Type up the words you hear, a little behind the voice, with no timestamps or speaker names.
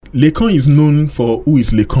Lekon is known for who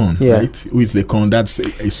is Lekon, right? Who is Lekon? That's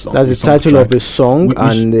a song. That's the title of his song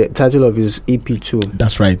and the title of his EP too.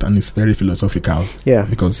 That's right, and it's very philosophical. Yeah,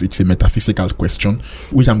 because it's a metaphysical question,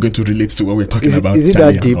 which I'm going to relate to what we're talking about. Is it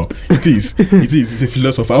that deep? It is. It is. It's a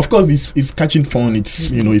philosopher. Of course, it's catching fun.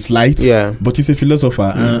 It's it's light. Yeah. But it's a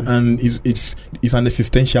philosopher, and it's an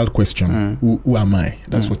existential question. Who am I?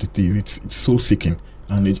 That's what it is. It's soul seeking.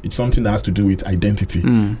 And it's something that has to do with identity.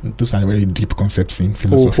 Those are very deep concepts in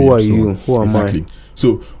philosophy. Who are you? Who am I?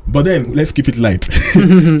 So, but then let's keep it light.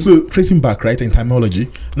 So, tracing back, right, in etymology.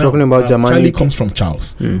 Now, talking about Germanic. Charlie comes from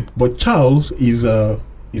Charles, but Charles is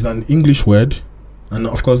an English word, and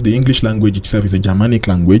of course, the English language itself is a Germanic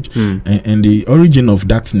language, and the origin of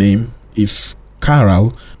that name is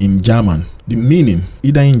Karl in German. The meaning,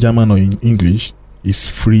 either in German or in English, is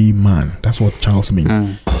free man. That's what Charles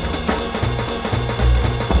means.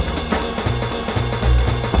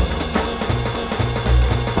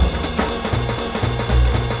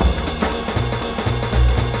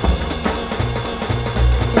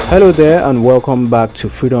 Hello there and welcome back to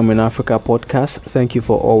Freedom in Africa podcast. Thank you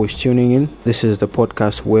for always tuning in. This is the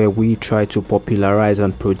podcast where we try to popularize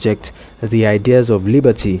and project the ideas of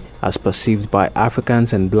liberty as perceived by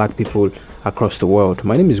Africans and Black people across the world.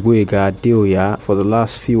 My name is Gboyega. For the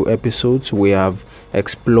last few episodes, we have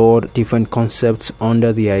explored different concepts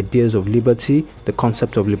under the ideas of liberty, the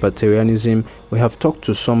concept of libertarianism. We have talked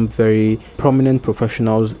to some very prominent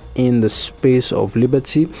professionals in the space of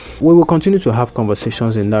liberty. We will continue to have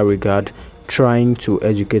conversations in that regard, trying to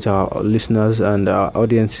educate our listeners and our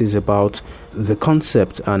audiences about the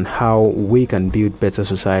concept and how we can build better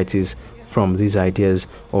societies from these ideas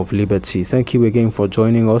of liberty. Thank you again for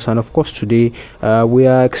joining us. And of course, today we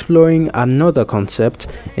are exploring another concept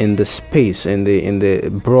in the space, in the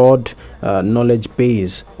broad knowledge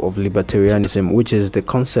base of libertarianism, which is the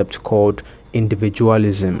concept called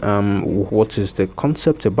individualism. What is the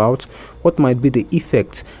concept about? What might be the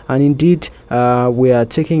effect? And indeed, we are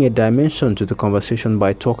taking a dimension to the conversation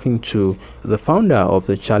by talking to the founder of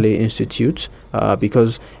the Chale Institute,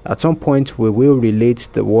 because at some point we will relate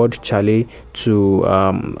the word Chale to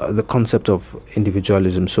the concept of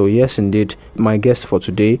individualism. So yes, indeed, my guest for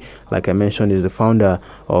today, like I mentioned, is the founder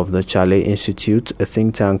of the Chale Institute, a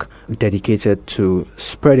think tank dedicated to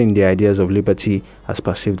spreading the ideas of liberty as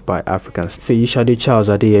perceived by Africans. Feyisade Charles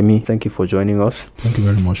Adeyemi, thank you for joining us. Thank you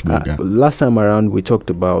very much, Gboyega. Last time around, we talked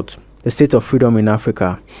about the state of freedom in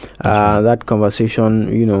Africa. Right. That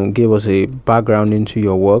conversation, gave us a background into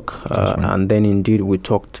your work, right. And then indeed we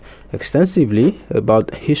talked extensively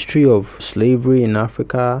about history of slavery in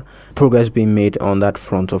Africa, progress being made on that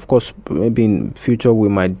front. Of course, maybe in future we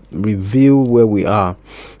might review where we are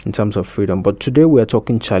in terms of freedom. But today we are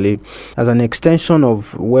talking Chale as an extension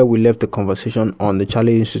of where we left the conversation on the Chale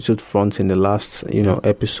Institute front in the last,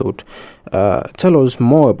 episode. Tell us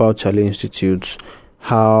more about Chale Institute,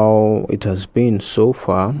 how it has been so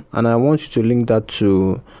far, and I want you to link that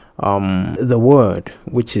to the word,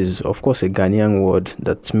 which is of course a Ghanaian word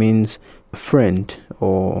that means friend,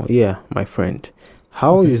 or my friend.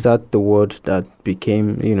 How is that the word that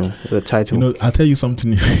became, the title? I'll tell you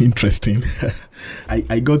something interesting.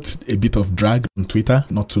 I got a bit of drag on Twitter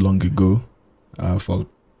not too long ago for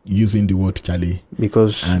using the word Chale,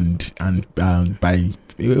 because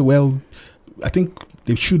I think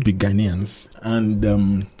they should be Ghanaians,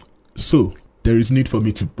 and so there is need for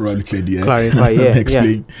me to probably clarify,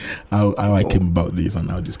 explain how I came about this and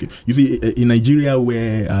how this came. You see, in Nigeria,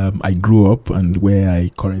 where I grew up and where I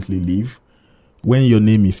currently live, when your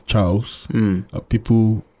name is Charles,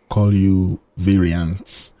 people call you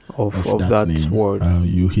variants of that name. Word.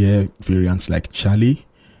 You hear variants like Chale,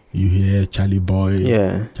 you hear Chale Boy,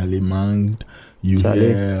 Chale Mang, you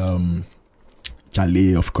hear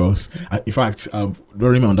Chale, of course. In fact,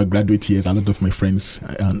 during my undergraduate years, a lot of my friends,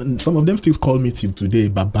 and some of them still call me till today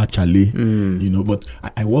Baba Chale, but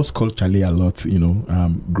I was called Chale a lot,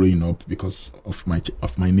 growing up because of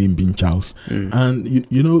my name being Charles. And,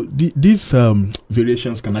 these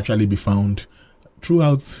variations can actually be found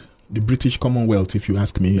throughout the British Commonwealth, if you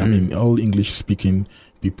ask me. I mean, all English-speaking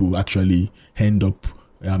people actually end up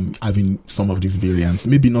having some of these variants,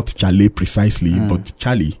 maybe not Chale precisely, but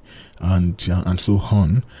Chale and so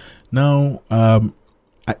on. Now,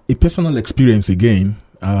 a personal experience again.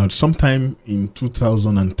 Sometime in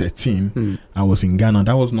 2013, I was in Ghana.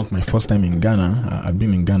 That was not my first time in Ghana. I've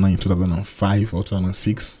been in Ghana in 2005 or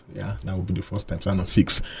 2006. Yeah, that would be the first time,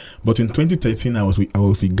 2006. But in 2013, I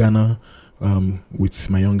was in Ghana with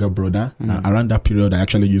my younger brother. Around that period, I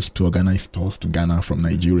actually used to organize tours to Ghana from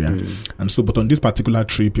Nigeria. And so, but on this particular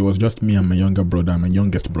trip, it was just me and my younger brother, my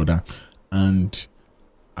youngest brother, and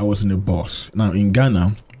I was in a bus. Now, in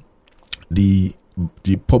Ghana, the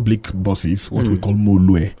public buses, what we call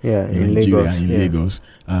Molue in Nigeria, Lagos,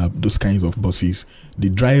 those kinds of buses. The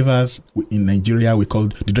drivers in Nigeria,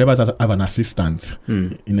 the drivers have an assistant.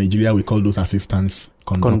 In Nigeria, we call those assistants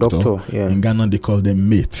conductor. In Ghana, they call them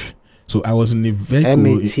mate. So I was in a vehicle,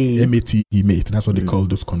 mate. That's what they call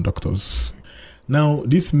those conductors. Now,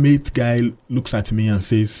 this mate guy looks at me and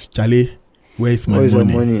says, "Chale, where's my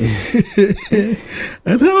money?"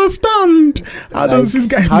 And I was stunned. How does this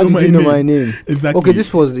guy know my name? Exactly. Okay,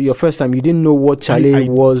 this was your first time. You didn't know what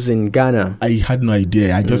Chale was in Ghana. I had no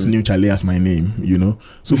idea. I just knew Chale as my name,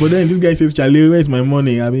 So, but then this guy says, "Chale, where's my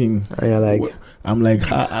money?" I mean, and you're like, I'm like,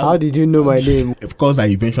 how did you know my name? Of course, I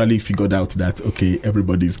eventually figured out that, okay,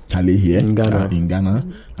 everybody's Chale here in Ghana.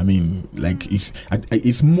 I mean, like,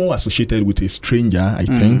 it's more associated with a stranger, I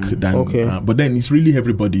think, than, but then it's really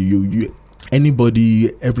everybody.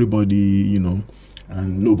 Anybody, everybody, and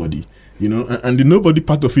nobody, and the nobody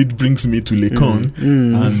part of it brings me to Lekon.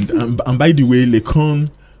 And by the way, Lekon,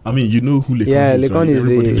 I mean, you know who Lekon is. Yeah, Lekon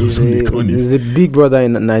is the big brother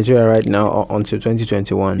in Nigeria right now until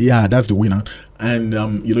 2021. Yeah, that's the winner. And,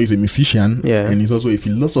 he's a musician and he's also a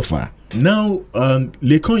philosopher. Now,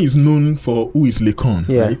 Lekon is known for who is Lekon,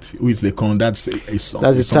 right? Who is Lekon? That's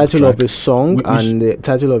the title of his song and the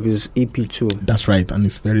title of his EP too. That's right, and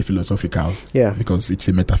it's very philosophical. Yeah, because it's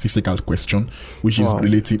a metaphysical question, which is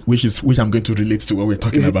related, which I'm going to relate to what we're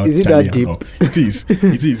talking about. Is it that deep? It is.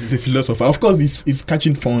 It is. It's a philosopher. Of course, it's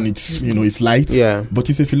catching fun. It's it's light. Yeah, but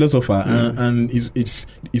it's a philosopher, and it's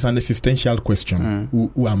an existential question.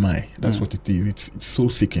 Who am I? That's what it is. It's soul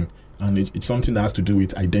seeking. And it's something that has to do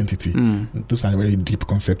with identity. Those are very deep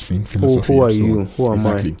concepts in philosophy. Who are you? Who am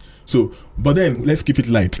I? So, but then let's keep it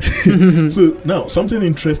light. So now, something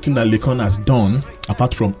interesting that Lekon has done,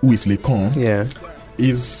 apart from who is Lekon,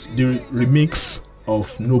 is the remix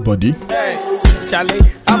of Nobody. Chale,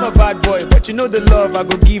 I'm a bad boy, but you know the love I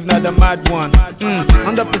go give now the mad one.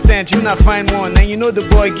 100% you not find one, and you know the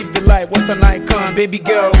boy give the light. What an icon, baby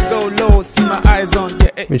girl, go low, see my eyes on.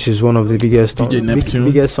 Which is one of the biggest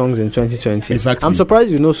songs in 2020. Exactly. I'm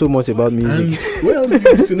surprised you know so much about music. And, well, you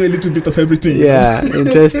need to know a little bit of everything. Yeah,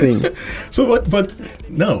 interesting. So, but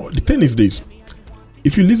now the thing is this: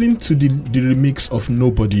 if you listen to the remix of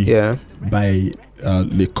Nobody by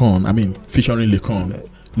Lekon, I mean featuring Lekon.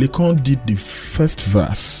 Lekon did the first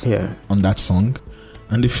verse on that song,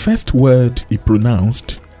 and the first word he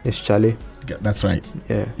pronounced is Chale. That's right.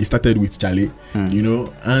 Yeah, he started with Chale,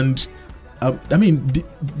 and I mean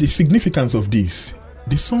the significance of this.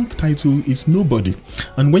 The song title is Nobody,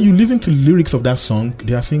 and when you listen to the lyrics of that song,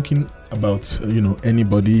 they are thinking about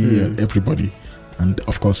anybody, everybody, and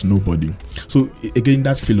of course nobody. So again,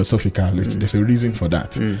 that's philosophical. There's a reason for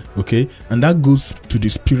that. Okay, and that goes to the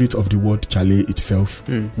spirit of the word Chale itself,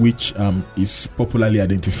 which is popularly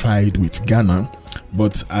identified with Ghana.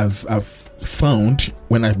 But as I've found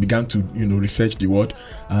when I began to research the word,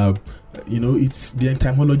 it's the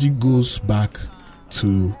etymology goes back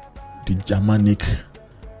to the Germanic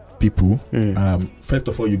people. First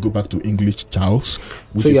of all, you go back to English Charles,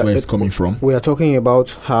 which is where it's coming from. We are talking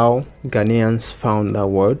about how Ghanaians found that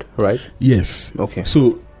word, right? Yes. Okay.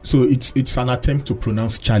 So it's an attempt to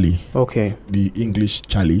pronounce Chale. Okay. The English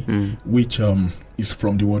Chale, which is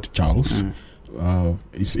from the word Charles.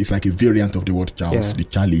 It's like a variant of the word Charles, the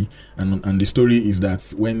Chale, and the story is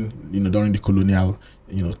that when during the colonial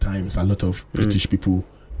times, a lot of British people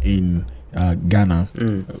in Ghana,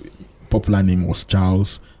 popular name was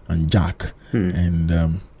Charles and Jack, and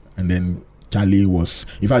then Chale was,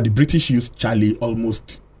 in fact, the British used Chale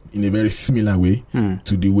almost in a very similar way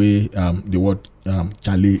to the way the word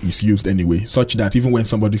Chale is used anyway, such that even when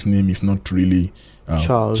somebody's name is not really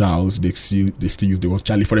Charles, they still use the word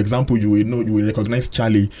Chale. For example, you will recognize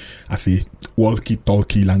Chale as a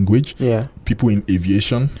walkie-talkie language. Yeah. People in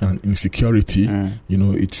aviation and in security,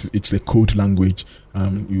 it's a code language.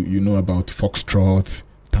 You know about Foxtrot,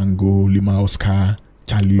 Tango, Lima, Oscar,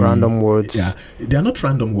 Charlie. Random words. Yeah, they are not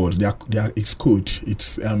random words. They are. It's code.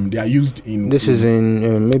 It's they are used in. This is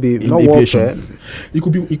in maybe in not aviation.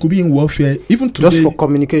 Warfare. It could be in warfare. Even today, just for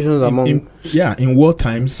communications among. In war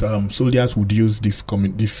times, soldiers would use this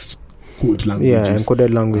code language. Yeah,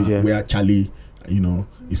 encoded language. Where Charlie,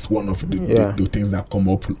 is one of the things that come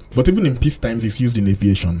up. But even in peace times, it's used in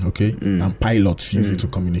aviation. Okay, and pilots use it to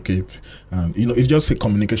communicate. It's just a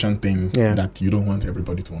communication thing that you don't want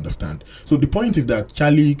everybody to understand. So the point is that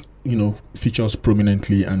Charlie, features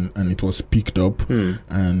prominently, and it was picked up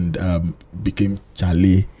and became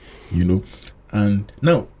Chale. And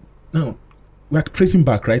now we're tracing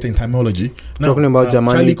back, right, in etymology. Now, talking about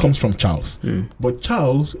Germanic. Charlie comes from Charles, but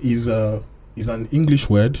Charles is an English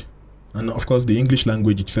word And of course, the English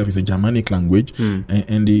language itself is a Germanic language.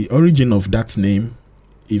 And the origin of that name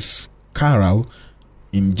is Karl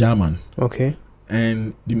in German. Okay.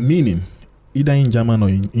 And the meaning, either in German or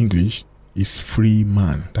in English, is free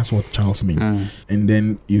man. That's what Charles means. And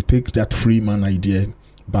then you take that free man idea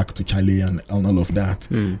back to Chale and all of that.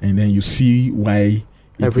 And then you see why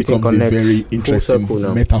it Everything becomes a very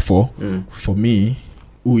interesting metaphor for me,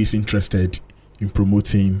 who is interested in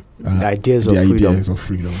promoting the ideas of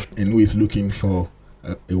freedom, and who is looking for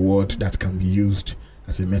a word that can be used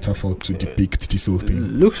as a metaphor to depict this whole thing.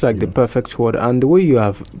 Looks like the perfect word, and the way you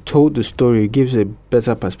have told the story gives a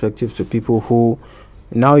better perspective to people who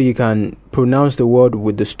now you can pronounce the word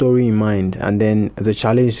with the story in mind, and then the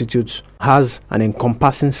Chale Institute has an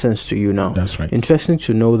encompassing sense to you now. That's right. Interesting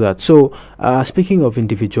to know that. So, speaking of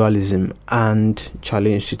individualism and Chale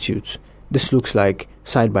Institute, this looks like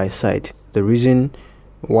side by side. The reason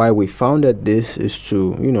why we founded this is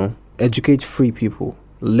to, educate free people,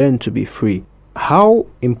 learn to be free. How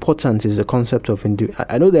important is the concept of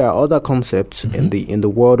I know there are other concepts in the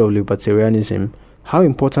world of libertarianism. How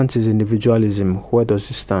important is individualism? Where does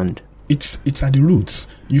it stand? It's at the roots.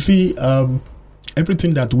 You see,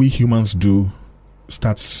 everything that we humans do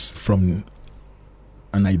starts from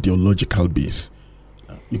an ideological base.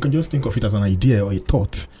 You can just think of it as an idea or a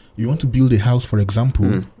thought. You want to build a house, for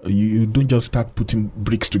example, you don't just start putting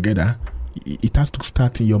bricks together. It has to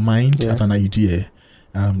start in your mind as an idea.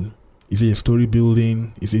 Is it a story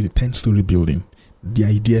building? Is it a 10-story building? The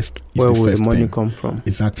idea is where the will first the money thing. come from?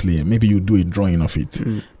 Exactly. Maybe you do a drawing of it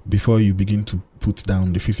before you begin to put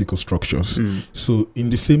down the physical structures. So in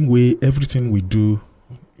the same way, everything we do,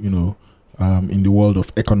 in the world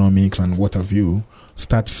of economics and what have you,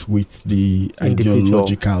 starts with the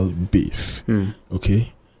ideological base.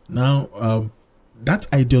 Okay. Now,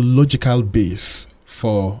 that ideological base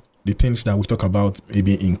for the things that we talk about,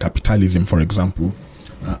 maybe in capitalism, for example,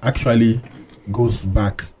 actually goes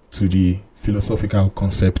back to the philosophical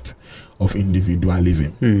concept of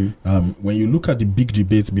individualism. When you look at the big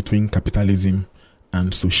debates between capitalism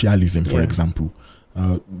and socialism, for example,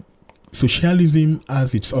 socialism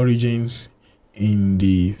has its origins in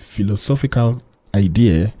the philosophical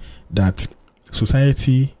idea that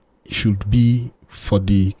society should be for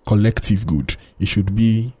the collective good. It should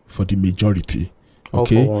be for the majority.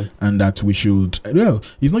 Okay, and that we should. Well,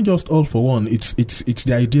 it's not just all for one. It's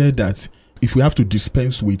the idea that if we have to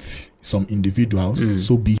dispense with some individuals,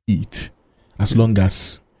 so be it, as long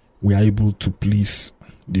as we are able to please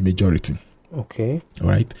the majority. Okay. All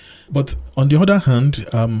right. But on the other hand,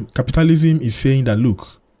 capitalism is saying that,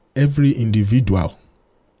 look, every individual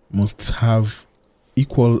must have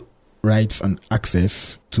equal rights and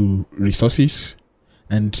access to resources.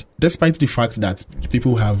 And despite the fact that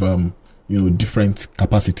people have, different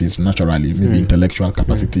capacities naturally, maybe intellectual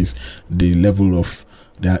capacities, the level of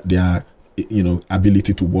their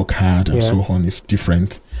ability to work hard and so on is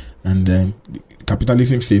different. And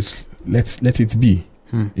capitalism says, let it be.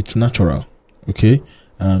 It's natural. Okay.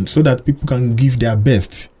 So that people can give their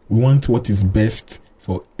best. We want what is best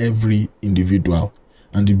for every individual.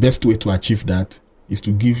 And the best way to achieve that is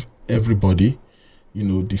to give everybody,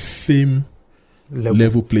 the same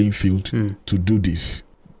level playing field to do this.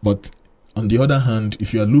 But on the other hand,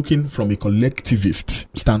 if you are looking from a collectivist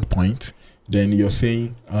standpoint, then you're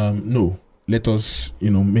saying, no, let us,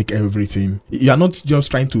 make everything. You are not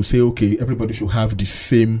just trying to say, okay, everybody should have the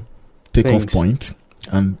same takeoff point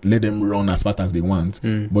and let them run as fast as they want.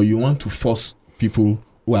 But you want to force people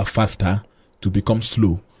who are faster to become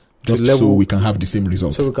slow, just so we can have the same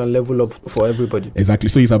results. So we can level up for everybody. Exactly.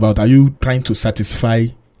 So it's about, are you trying to satisfy,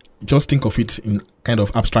 just think of it in kind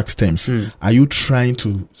of abstract terms. Are you trying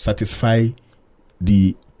to satisfy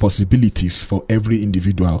the possibilities for every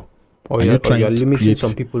individual? Or you're limiting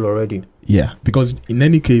some people already? Yeah, because in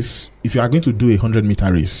any case, if you are going to do a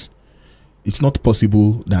 100-meter race, it's not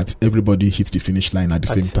possible that everybody hits the finish line at the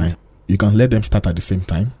same time. You can let them start at the same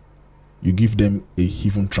time. You give them a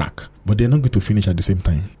even track, but they're not going to finish at the same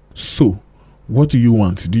time. So, what do you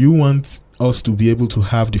want? Do you want us to be able to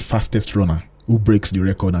have the fastest runner who breaks the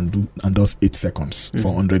record and does 8 seconds for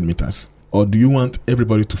 100 meters? Or do you want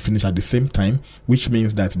everybody to finish at the same time, which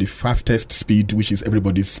means that the fastest speed, which is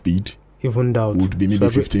everybody's speed, evened out, would be maybe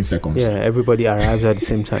 15 seconds? Yeah, everybody arrives at the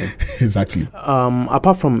same time. Exactly.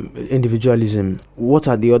 Apart from individualism, what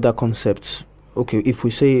are the other concepts? Okay, if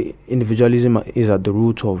we say individualism is at the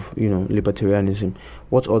root of, libertarianism,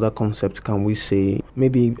 what other concepts can we say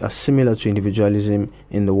maybe are similar to individualism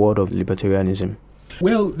in the world of libertarianism?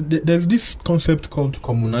 Well, there's this concept called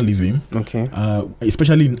communalism. Okay.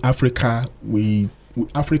 Especially in Africa,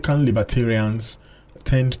 African libertarians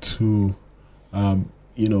tend to,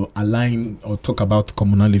 align or talk about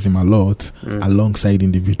communalism a lot alongside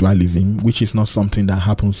individualism, which is not something that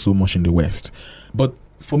happens so much in the West. But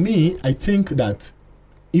for me, I think that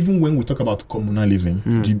even when we talk about communalism,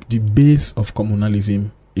 the base of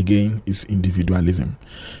communalism again is individualism.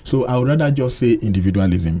 So I would rather just say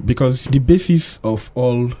individualism, because the basis of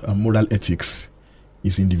all moral ethics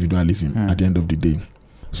is individualism at the end of the day.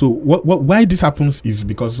 So why this happens is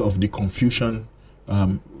because of the confusion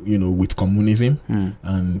with communism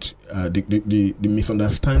and the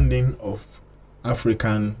misunderstanding of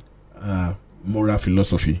African moral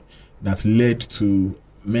philosophy that led to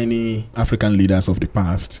many African leaders of the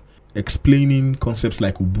past explaining concepts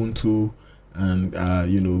like Ubuntu and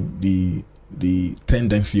the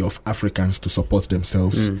tendency of Africans to support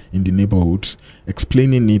themselves in the neighborhoods,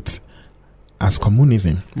 explaining it as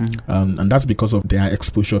communism. And that's because of their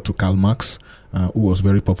exposure to Karl Marx, who was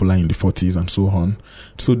very popular in the 40s and so on.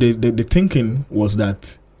 So the thinking was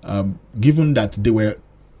that given that they were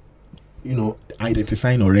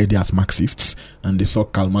identifying already as Marxists, and they saw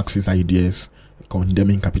Karl Marx's ideas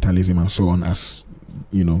condemning capitalism and so on as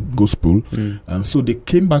gospel, so they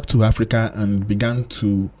came back to Africa and began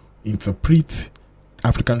to interpret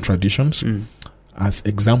African traditions as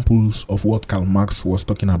examples of what Karl Marx was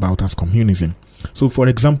talking about as communism. So for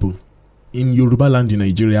example, in Yoruba land in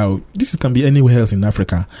Nigeria, this can be anywhere else in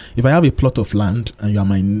Africa, if I have a plot of land and you are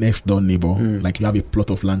my next door neighbor, like you have a plot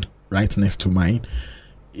of land right next to mine,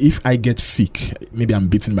 if I get sick, maybe I'm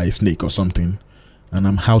bitten by a snake or something, and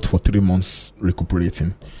I'm out for 3 months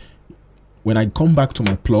recuperating, when I come back to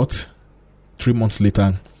my plot 3 months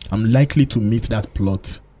later, I'm likely to meet that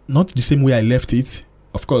plot not the same way I left it.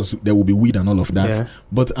 Of course, there will be weed and all of that,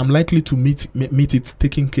 but I'm likely to meet it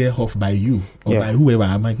taken care of by you or by whoever.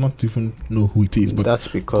 I might not even know who it is, but that's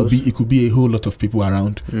because it could be a whole lot of people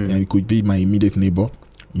around, and it could be my immediate neighbor,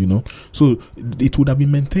 So it would have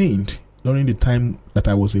been maintained during the time that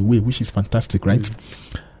I was away, which is fantastic, right?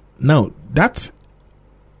 Now, that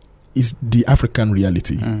is the African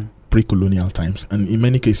reality, pre-colonial times, and in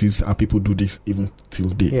many cases, our people do this even till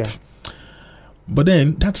date. But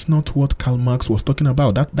then that's not what Karl Marx was talking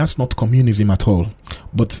about. That's not communism at all.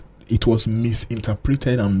 But it was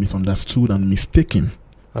misinterpreted and misunderstood and mistaken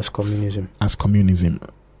as communism.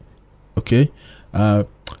 Okay?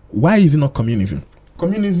 Why is it not communism?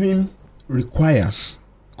 Communism requires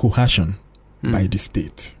coercion by the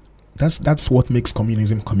state. That's what makes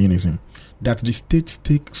communism. That the state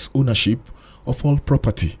takes ownership of all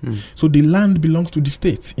property. So the land belongs to the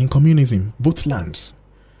state in communism, both lands.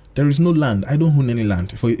 There is no land. I don't own any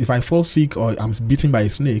land. If I fall sick or I'm bitten by a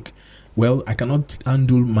snake, well, I cannot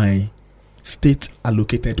handle my state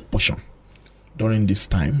allocated portion during this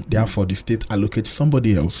time. Therefore, the state allocates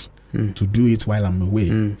somebody else to do it while I'm away.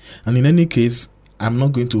 And in any case, I'm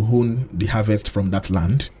not going to own the harvest from that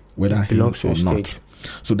land, whether it belongs or not.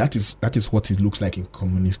 So that is what it looks like in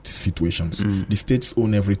communist situations. The states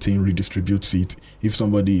own everything, redistributes it. If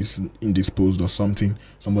somebody is indisposed or something,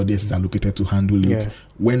 somebody else is allocated to handle it.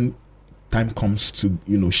 When time comes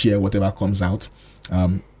to share whatever comes out,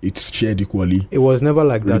 it's shared equally. It was never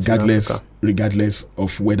like that regardless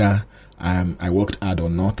of whether I worked hard or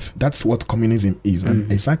not. That's what communism is.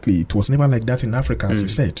 And exactly, it was never like that in Africa, as you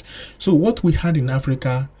said. So what we had in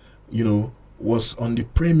Africa, was on the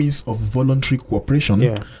premise of voluntary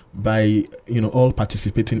cooperation by all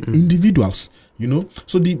participating individuals.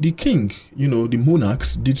 So the king, the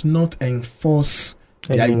monarchs did not enforce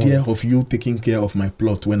the idea of you taking care of my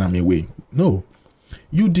plot when I'm away. No,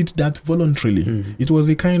 you did that voluntarily. It was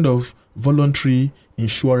a kind of voluntary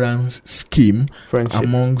insurance scheme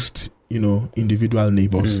amongst individual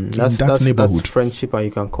neighbors in that neighborhood. That's friendship, and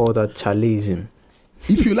you can call that chaleism,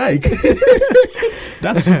 if you like.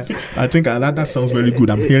 I think that sounds very good.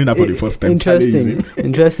 I'm hearing that for the first time.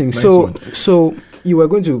 Interesting. Nice so you were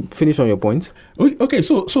going to finish on your point. Okay.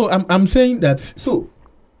 So I'm saying that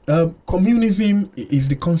communism is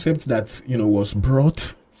the concept that was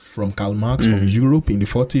brought from Karl Marx from Europe in the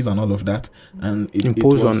 40s and all of that, and it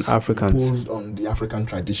imposed was on Africans, imposed on the African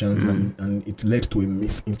traditions, and it led to a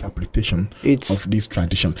misinterpretation of these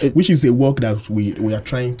traditions, which is a work that we are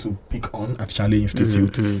trying to pick on at Chale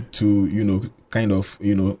Institute to kind of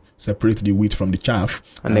separate the wheat from the chaff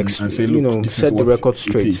and say, look, this set is what the record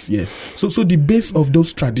straight. It is, yes. So the base of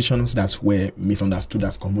those traditions that were misunderstood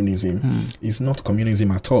as communism is not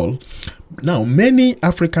communism at all. Now, many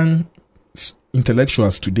African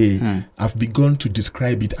intellectuals today have begun to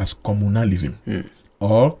describe it as communalism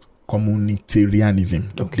or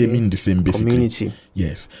communitarianism. Okay. They mean the same, basically. Community.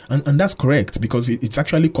 Yes, and that's correct, because it's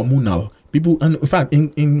actually communal. People, and in fact,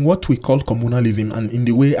 in what we call communalism, and in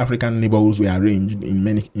the way African neighborhoods were arranged in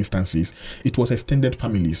many instances, it was extended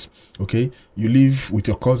families. Okay, you live with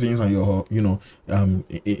your cousins and your,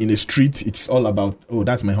 in a street. It's all about, oh,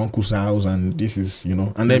 that's my uncle's house, and this is,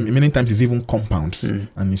 and then many times it's even compounds,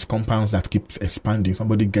 and it's compounds that keeps expanding.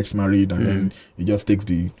 Somebody gets married, and then he just takes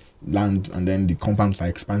the land, and then the compounds are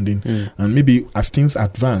expanding, and maybe as things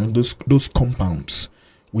advance, those compounds,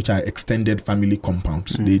 which are extended family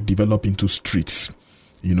compounds, they develop into streets,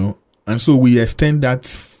 and so we extend that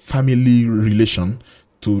family relation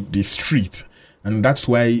to the street, and that's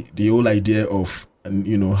why the whole idea of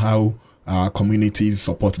how our communities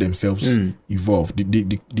support themselves evolved.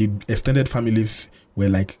 The extended families were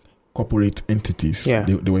like corporate entities. Yeah.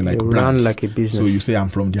 They were like they brands. ran like a business. So you say, I'm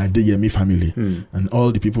from the Adeyemi family, and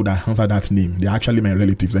all the people that answer that name, they're actually my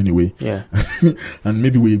relatives anyway. Yeah. And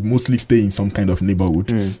maybe we mostly stay in some kind of neighborhood,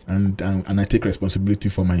 and I take responsibility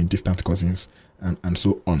for my distant cousins, and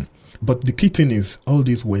so on. But the key thing is, all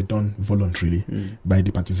these were done voluntarily by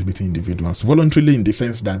the participating individuals. Voluntarily in the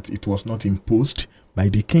sense that it was not imposed by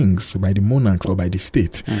the kings, by the monarchs, or by the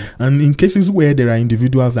state. And in cases where there are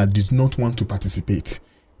individuals that did not want to participate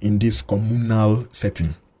in this communal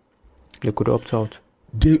setting, they could opt out.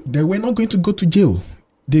 They were not going to go to jail.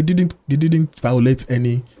 They didn't violate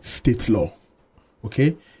any state law.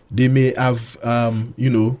 Okay, they may have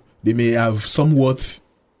they may have somewhat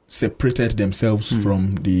separated themselves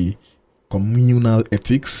from the communal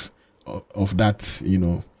ethics of that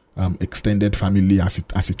extended family, as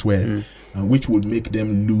it were, which would make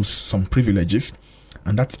them lose some privileges.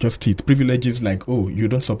 And that's just it. Privileges like, oh, you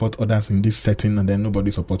don't support others in this setting, and then nobody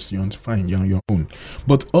supports you, and fine, you're on your own.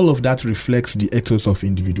 But all of that reflects the ethos of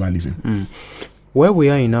individualism. Where we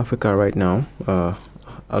are in Africa right now,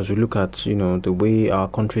 as we look at the way our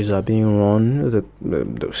countries are being run,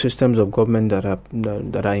 the systems of government that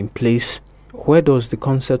are in place, where does the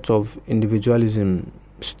concept of individualism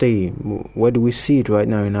stay? Where do we see it right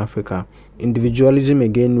now in Africa? Individualism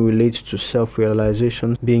again relates to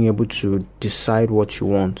self-realization, being able to decide what you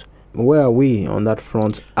want. Where are we on that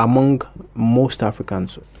front among most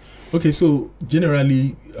Africans? Okay, so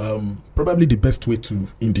generally, probably the best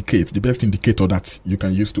indicator that you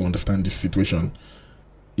can use to understand this situation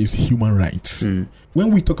is human rights. When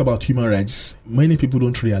we talk about human rights, many people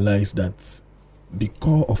don't realize that the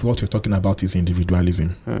core of what you're talking about is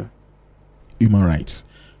individualism. Human rights.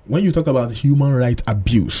 When you talk about human right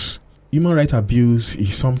abuse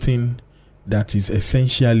is something that is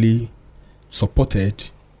essentially supported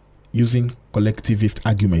using collectivist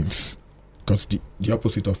arguments, because the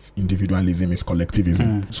opposite of individualism is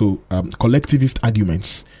collectivism. So collectivist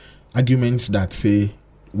arguments that say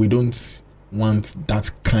we don't want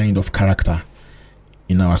that kind of character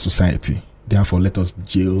in our society, therefore let us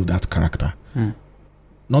jail that character.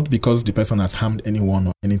 Not because the person has harmed anyone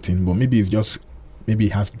or anything, but maybe he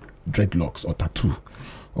has dreadlocks or tattoo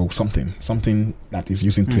or something that is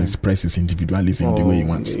using to express his individualism the way he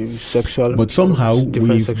wants. Sexual, but somehow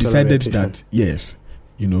we've decided that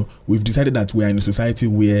we've decided that we are in a society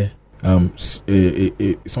where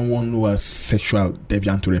someone who has sexual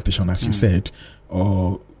deviant orientation, as you said,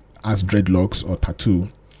 or has dreadlocks or tattoo,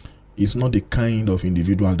 is not the kind of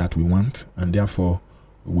individual that we want, and therefore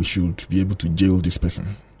we should be able to jail this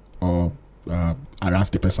person or harass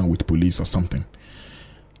the person with police or something.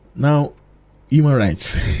 Now, human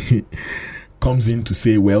rights comes in to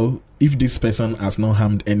say, well, if this person has not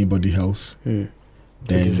harmed anybody else, then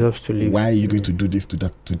deserves to live. Why are you going to do this to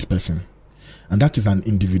the person? And that is an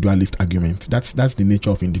individualist argument. That's the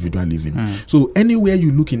nature of individualism. So anywhere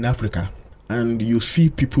you look in Africa and you see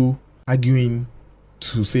people arguing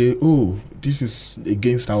to say, oh, this is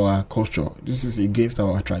against our culture, this is against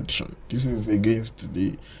our tradition, this is against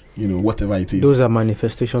the, whatever it is. Those are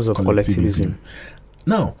manifestations of collectivism.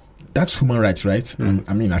 Now, that's human rights, right?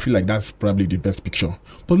 I feel like that's probably the best picture.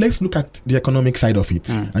 But let's look at the economic side of it,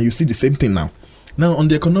 and you see the same thing now. Now, on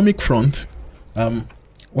the economic front,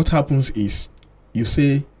 what happens is you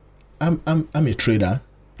say, I'm a trader.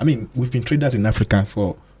 We've been traders in Africa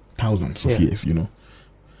for thousands of years,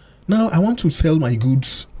 Now, I want to sell my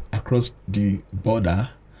goods across the border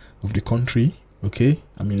of the country, okay?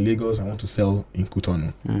 I'm in Lagos, I want to sell in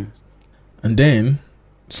Cotonou. And then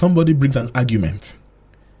somebody brings an argument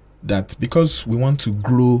that because we want to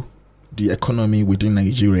grow the economy within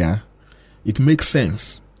Nigeria, it makes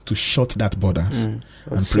sense to shut that borders and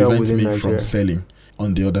prevent me from selling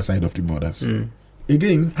on the other side of the borders.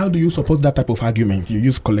 Again, how do you support that type of argument? You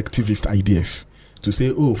use collectivist ideas to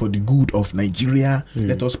say, oh, for the good of Nigeria,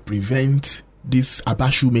 let us prevent this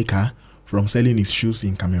Abba shoemaker from selling his shoes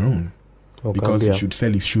in Cameroon because he should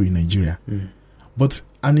sell his shoe in Nigeria. But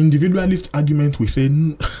an individualist argument will say,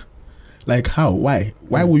 like, how? Why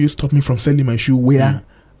will you stop me from selling my shoe where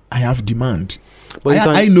I have demand? But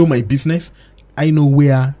I know my business. I know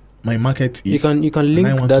where my market is. You can link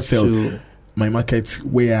that to my market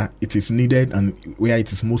where it is needed and where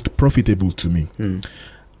it is most profitable to me.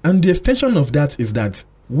 And the extension of that is that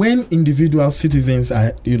when individual citizens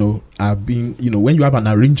are being, when you have an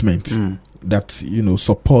arrangement that,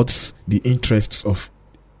 supports the interests of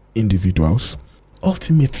individuals,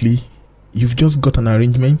 ultimately, you've just got an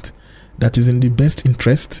arrangement that is in the best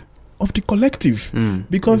interest of the collective.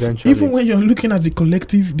 Because eventually, even when you're looking at the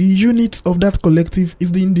collective, the unit of that collective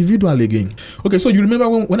is the individual again. Okay, so you remember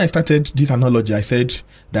when I started this analogy, I said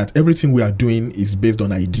that everything we are doing is based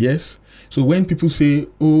on ideas. So when people say,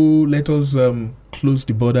 oh, let us close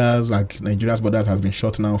the borders, like Nigeria's borders has been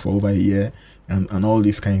shut now for over a year, and all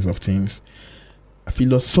these kinds of things,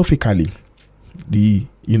 philosophically, the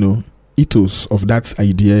ethos of that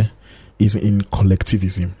idea is in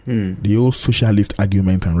collectivism. The old socialist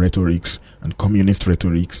argument and rhetorics and communist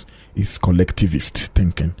rhetorics is collectivist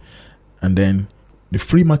thinking. And then the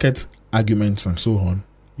free market arguments and so on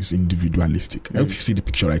is individualistic. I hope you see the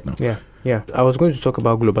picture right now. Yeah. I was going to talk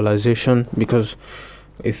about globalization because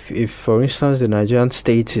if for instance, the Nigerian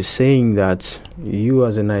state is saying that you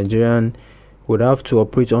as a Nigerian would have to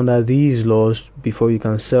operate under these laws before you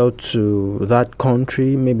can sell to that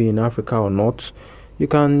country, maybe in Africa or not, you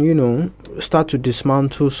can, start to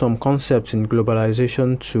dismantle some concepts in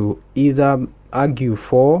globalization to either argue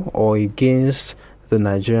for or against the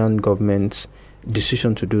Nigerian government's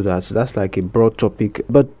decision to do that. So that's like a broad topic.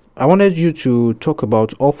 But I wanted you to talk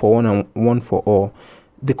about all for one and one for all,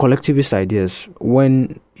 the collectivist ideas.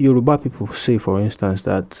 When Yoruba people say, for instance,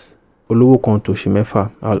 that Olowo kan to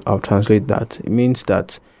shimefa, I'll translate that. It means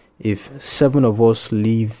that if 7 of us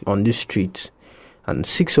live on this street and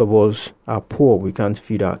 6 of us are poor, we can't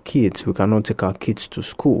feed our kids, we cannot take our kids to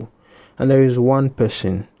school, and there is one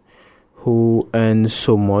person who earns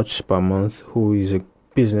so much per month, who is a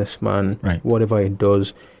businessman, right, whatever he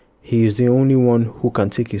does, he is the only one who can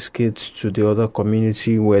take his kids to the other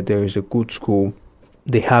community where there is a good school.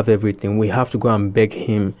 They have everything. We have to go and beg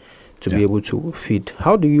him to be able to feed.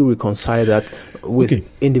 How do you reconcile that with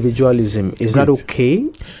individualism? Is that okay?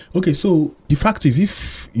 Okay, so the fact is,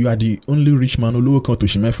 if you are the only rich man, Olowo kan to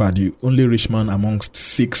shimefa, the only rich man amongst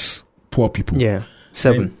 6 poor people. Yeah,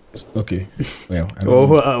 7. Okay,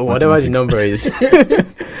 well, whatever the number is.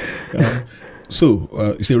 So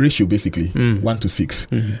it's a ratio basically, 1 to 6.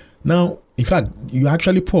 Now, in fact, you're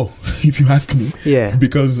actually poor, if you ask me. Yeah.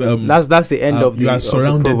 Because that's the end of the. You are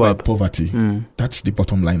surrounded by poverty. That's the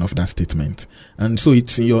bottom line of that statement. And so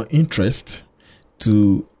it's in your interest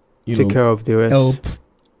to take care of the rest. Help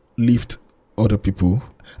lift other people.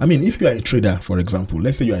 I mean, if you are a trader, for example,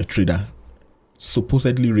 let's say you are a trader,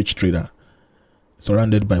 supposedly rich trader,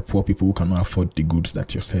 surrounded by poor people who cannot afford the goods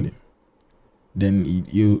that you're selling, then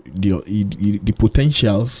the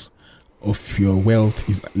potentials of your wealth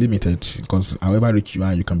is limited, because however rich you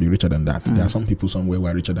are, you can be richer than that. There are some people somewhere who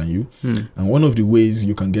are richer than you, and one of the ways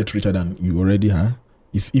you can get richer than you already are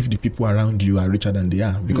is if the people around you are richer than they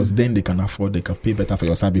are, because then they can afford, they can pay better for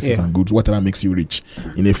your services and goods, whatever makes you rich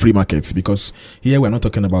in a free market. Because here we're not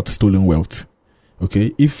talking about stolen wealth.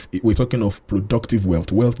 Okay, if we're talking of productive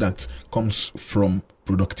wealth that comes from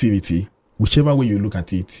productivity, whichever way you look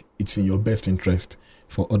at it, it's in your best interest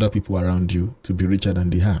for other people around you to be richer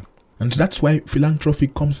than they are. And that's why philanthropy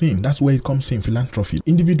comes in. That's where it comes in, philanthropy.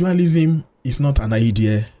 Individualism is not an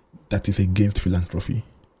idea that is against philanthropy.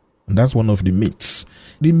 And that's one of the myths.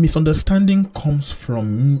 The misunderstanding comes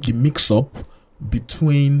from the mix-up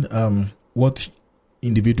between what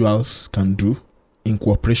individuals can do in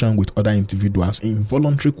cooperation with other individuals, in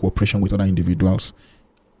voluntary cooperation with other individuals,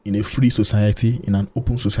 in a free society, in an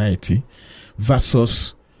open society,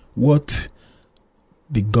 versus what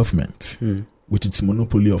the government, with its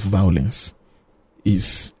monopoly of violence,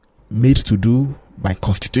 is made to do by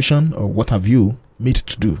constitution, or what have you, made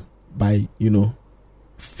to do by,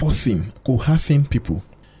 forcing, coercing people.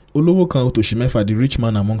 Olowo kan to shimefa, the rich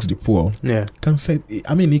man amongst the poor,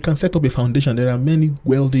 he can set up a foundation. There are many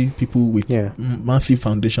wealthy people with massive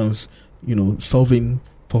foundations, solving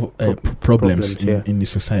problems in the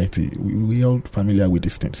society. We all familiar with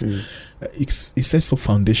these things. It sets up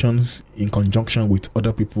foundations in conjunction with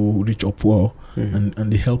other people, rich or poor,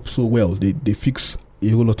 and they help so well. They fix a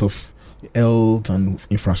whole lot of health and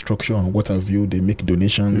infrastructure and what have you. They make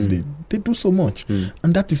donations. They do so much,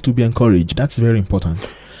 and that is to be encouraged. That's very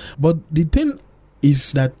important. But the thing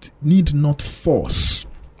is that need not force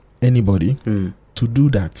anybody to do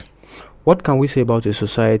that. What can we say about a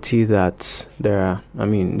society that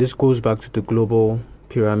this goes back to the global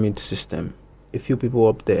pyramid system. A few people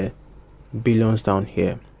up there, billions down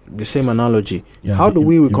here. The same analogy. Yeah, how do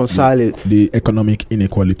we reconcile it? The economic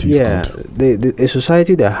inequalities. Yeah, a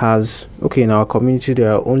society that has, in our community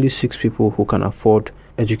there are only 6 people who can afford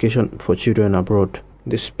education for children abroad.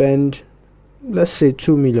 They spend, let's say,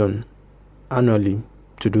 2 million annually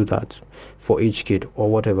to do that for each kid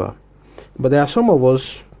or whatever. But there are some of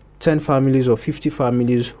us, 10 families or 50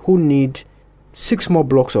 families, who need 6 more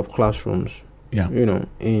blocks of classrooms. Yeah.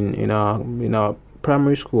 In our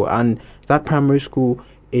primary school, and that primary school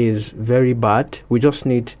is very bad. We just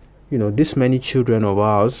need, this many children of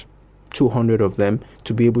ours, 200 of them,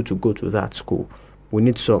 to be able to go to that school. We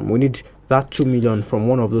need that 2 million from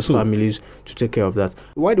one of those families to take care of that.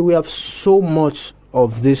 Why do we have so much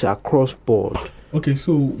of this across board? Okay,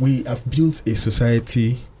 so we have built a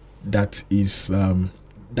society that is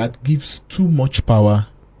that gives too much power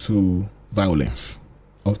to violence,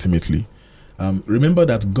 ultimately. Remember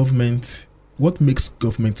that government, what makes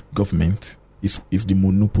government is the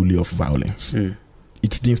monopoly of violence.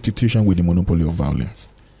 It's the institution with the monopoly of violence.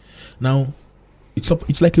 Now,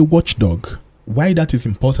 it's like a watchdog. Why that is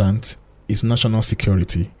important is national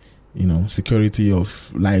security. Security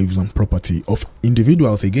of lives and property of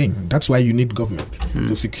individuals again. That's why you need government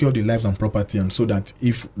to secure the lives and property, and so that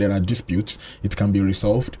if there are disputes, it can be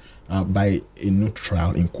resolved by a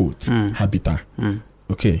neutral, in quotes, habitat.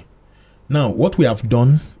 Okay. Now, what we have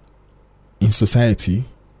done in society,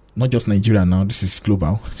 not just Nigeria now, this is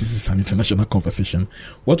global, this is an international conversation.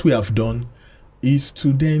 What we have done is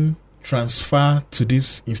to then transfer to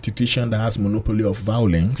this institution that has monopoly of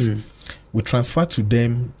violence, we transfer to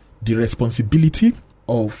them the responsibility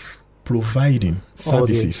of providing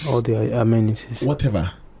services. All the amenities.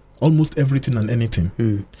 Whatever. Almost everything and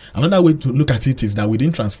anything. Another way to look at it is that we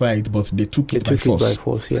didn't transfer it, but they took it by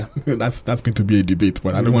force. Yeah. That's going to be a debate,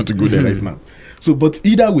 but I don't want to go there right now. So, but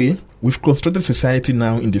either way, we've constructed society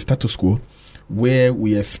now in the status quo where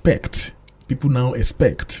people now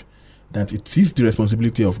expect that it is the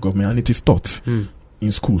responsibility of government, and it is taught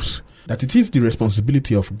in schools, that it is the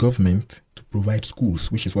responsibility of government to provide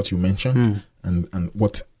schools, which is what you mentioned, and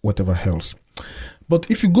whatever else.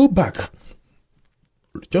 But if you go back,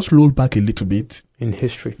 just roll back a little bit in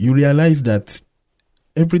history, you realize that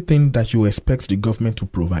everything that you expect the government to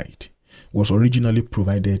provide was originally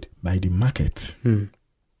provided by the market.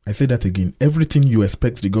 I say that again. Everything you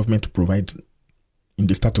expect the government to provide in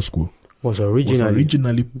the status quo was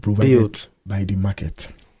originally provided by the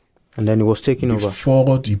market. And then it was taken over.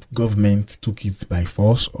 Before the government took it by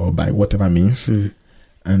force or by whatever means.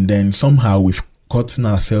 And then somehow we've gotten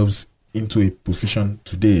ourselves into a position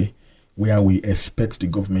today where we expect the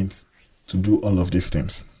government to do all of these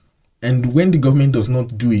things. And when the government does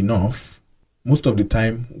not do enough, most of the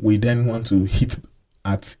time we then want to hit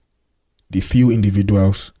at the few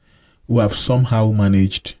individuals who have somehow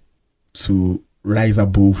managed to rise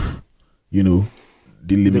above, the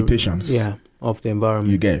limitations of the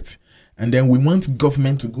environment. You get. And then we want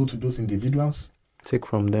government to go to those individuals, take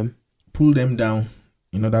from them, pull them down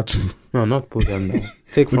in order to... No, not pull them down.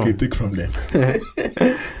 Take from. Okay, take from them.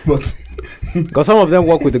 But... because some of them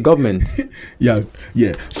work with the government. Yeah.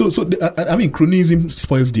 So cronyism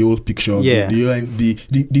spoils the whole picture. Yeah.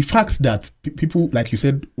 The fact that people, like you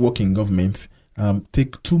said, work in government,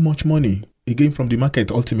 take too much money, again, from the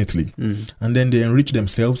market, ultimately. And then they enrich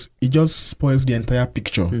themselves. It just spoils the entire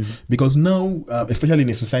picture. Because now, especially in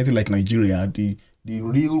a society like Nigeria, the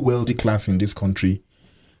real wealthy class in this country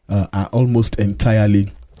are almost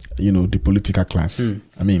entirely, the political class.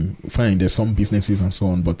 I mean, fine, there's some businesses and so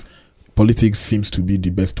on, but politics seems to be the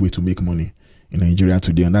best way to make money in Nigeria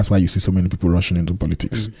today, and that's why you see so many people rushing into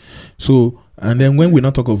politics. So, and then when we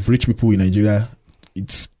not talk of rich people in Nigeria,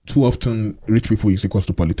 it's too often rich people is equals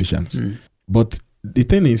to politicians. But the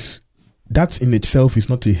thing is, that in itself is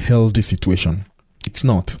not a healthy situation. It's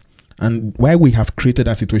not. And why we have created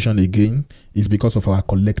that situation again is because of our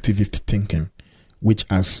collectivist thinking, which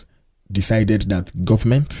has decided that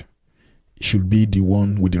government should be the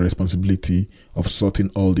one with the responsibility of sorting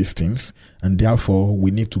all these things. And therefore, we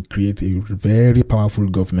need to create a very powerful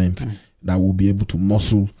government that will be able to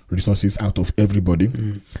muscle resources out of everybody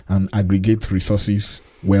and aggregate resources,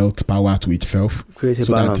 wealth, power to itself, so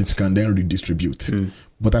balance, that it can then redistribute.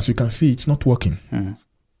 But as you can see, it's not working.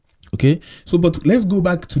 Okay, so but let's go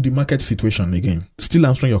back to the market situation again. Still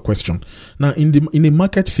answering your question. Now, in a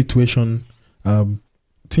market situation,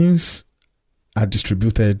 things are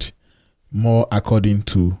distributed more according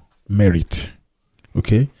to merit.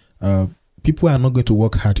 Okay, people are not going to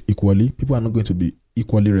work hard equally. People are not going to be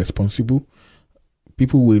equally responsible.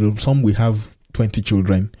 Some will have 20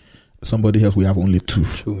 children, somebody else will have only 2.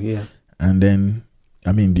 2, yeah. And then,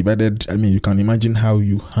 divided, you can imagine how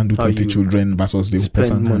you handle 20 children versus the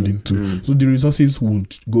person handling 2. So the resources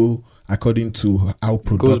would go according to how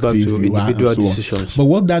productive you are. Individual decisions. But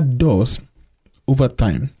what that does over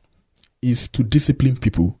time is to discipline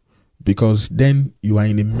people, because then you are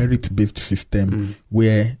in a merit-based system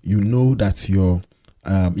where you know that your,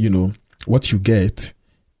 what you get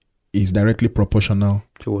is directly proportional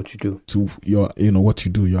to what you do, to your, what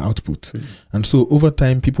you do, your output. And so over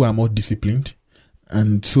time, people are more disciplined.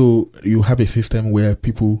 And so you have a system where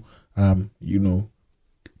people,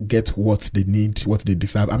 get what they need, what they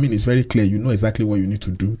deserve. It's very clear. You know exactly what you need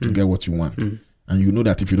to do to get what you want. And you know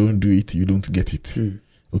that if you don't do it, you don't get it.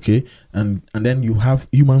 Okay? And then you have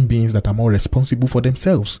human beings that are more responsible for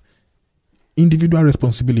themselves. Individual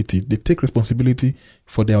responsibility. They take responsibility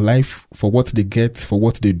for their life, for what they get, for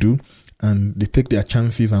what they do, and they take their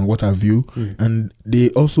chances and what have you. And they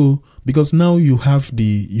also, because now you have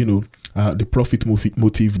the, the profit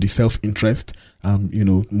motive, the self-interest,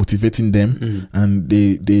 motivating them, and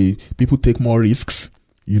they people take more risks,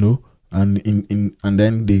 and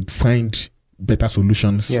then they find better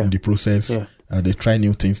solutions in the process. They try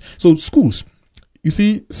new things. So schools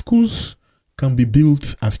can be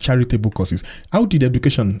built as charitable causes. How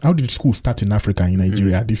did school start in Africa, in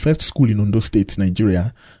Nigeria? The first school in Ondo State,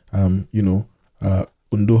 Nigeria, Ondo,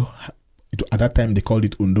 at that time they called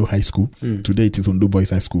it Ondo High School. Today it is Ondo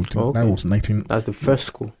Boys High School. Okay. That was That's the first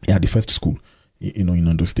school. Yeah, the first school, in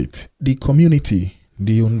Ondo State. The community,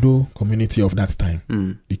 the Ondo community of that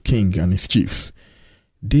time, the king and his chiefs,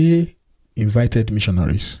 they invited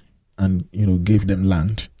missionaries and, gave them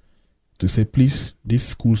land to say, please, these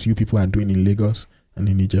schools you people are doing in Lagos and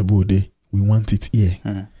in Ijebu-Ode, we want it here.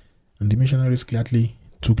 And the missionaries gladly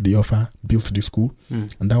took the offer, built the school,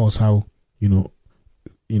 and that was how,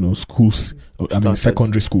 schools,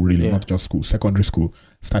 secondary school really, not just school, secondary school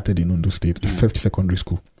started in Ondo State, the first secondary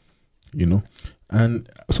school, And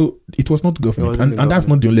so it was not government, and that's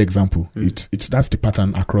not the only example. That's the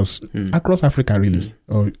pattern across Africa really,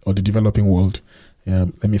 or the developing world.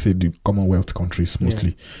 Let me say the Commonwealth countries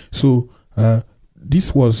mostly. So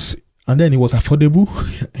this was, and then it was affordable,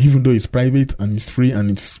 even though it's private and it's free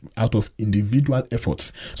and it's out of individual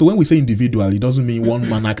efforts. So when we say individual, it doesn't mean one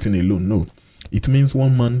man acting alone. No, it means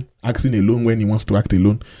one man acting alone when he wants to act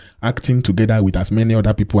alone, acting together with as many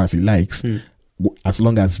other people as he likes. As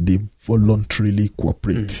long as they voluntarily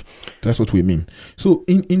cooperate. That's what we mean. So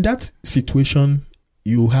in that situation,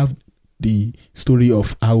 you have the story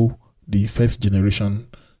of how the first generation,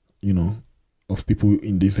 of people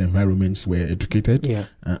in these environments were educated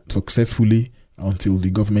successfully until the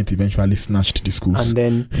government eventually snatched the schools. And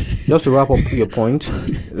then, just to wrap up your point,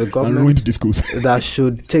 the government ruined the schools. That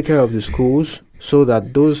should take care of the schools so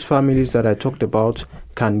that those families that I talked about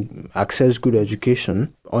can access good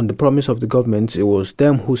education. On the promise of the government, it was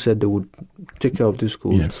them who said they would take care of the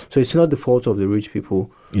schools. Yes. So it's not the fault of the rich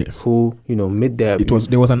people who, made their...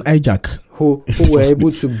 There was an hijack. Who were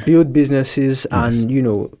able to build businesses and,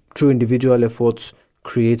 through individual efforts,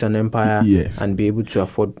 create an empire and be able to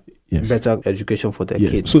afford better education for their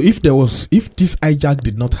kids. So if this hijack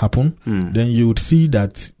did not happen, then you would see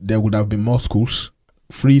that there would have been more schools,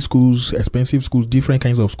 free schools, expensive schools, different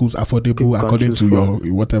kinds of schools, affordable according to your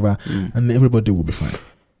whatever, and everybody will be fine.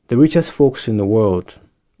 The richest folks in the world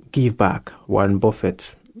give back. Warren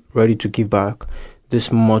Buffett, ready to give back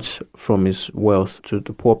this much from his wealth to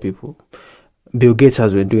the poor people. Bill Gates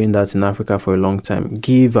has been doing that in Africa for a long time.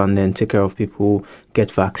 Give and then take care of people,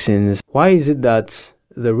 get vaccines. Why is it that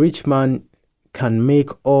the rich man can make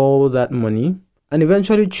all that money and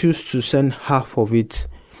eventually choose to send half of it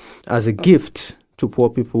as a gift to poor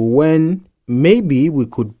people when maybe we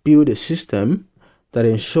could build a system that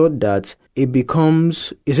ensured that it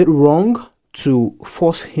becomes... Is it wrong to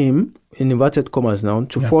force him, in inverted commas now,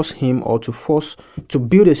 force him or to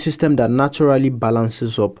build a system that naturally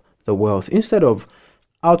balances up the wealth instead of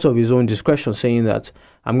out of his own discretion saying that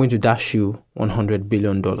I'm going to dash you $100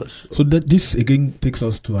 billion? So this again takes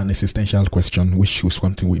us to an existential question, which was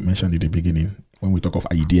something we mentioned at the beginning when we talk of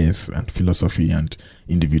ideas and philosophy and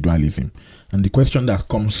individualism. And the question that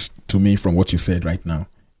comes to me from what you said right now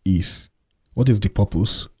is, what is the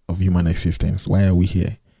purpose of human existence? Why are we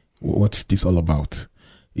here? What's this all about?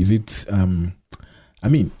 Is it,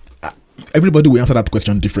 everybody will answer that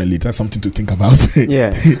question differently. That's something to think about.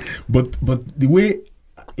 But the way,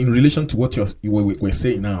 in relation to what we're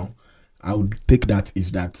saying now, I would take that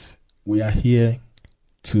is that we are here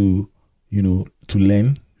to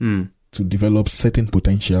learn, to develop certain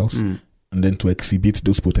potentials, and then to exhibit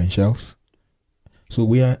those potentials. So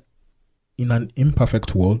we are in an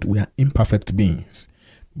imperfect world. We are imperfect beings,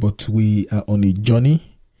 but we are on a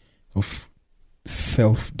journey of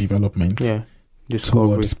self-development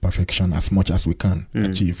towards perfection as much as we can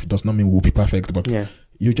achieve. It does not mean we'll be perfect, but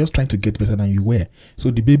you're just trying to get better than you were. So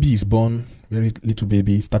the baby is born, very little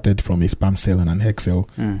baby, started from a sperm cell and an egg cell,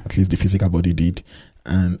 at least the physical body did.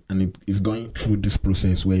 And it is going through this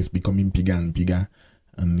process where it's becoming bigger and bigger,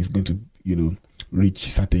 and it's going to,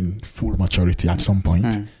 reach certain full maturity at some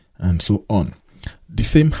point, and so on. The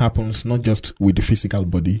same happens not just with the physical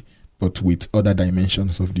body, but with other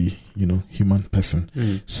dimensions of the, human person.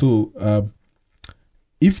 So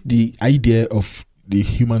if the idea of the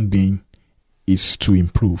human being is to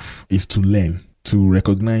improve, is to learn, to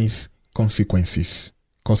recognize consequences,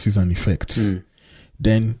 causes and effects,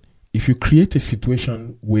 then if you create a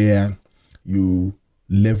situation where you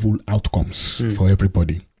level outcomes for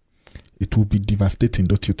everybody, it will be devastating,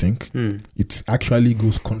 don't you think? It actually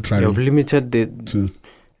goes contrary. You have limited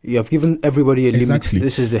you have given everybody a limit.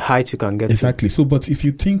 This is the height you can get to. So, but if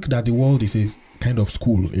you think that the world is a kind of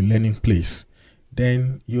school, a learning place,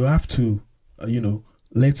 then you have to,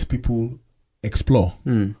 let people explore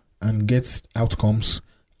and get outcomes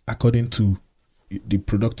according to the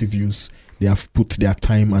productive use they have put their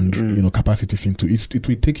time and capacities into. It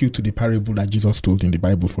will take you to the parable that Jesus told in the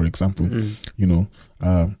Bible, for example,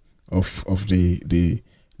 of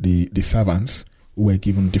the servants who were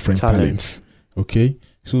given different talents. Okay,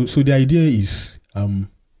 so the idea is, you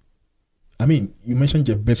mentioned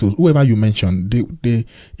Jeff Bezos, whoever you mentioned, they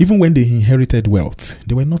even when they inherited wealth,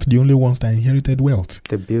 they were not the only ones that inherited wealth.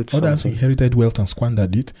 They built others something. Inherited wealth and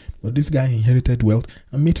squandered it, but this guy inherited wealth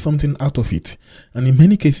and made something out of it. And in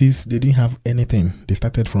many cases, they didn't have anything. They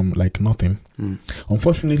started from like nothing.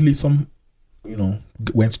 Unfortunately, some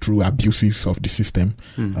went through abuses of the system,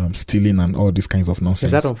 stealing and all these kinds of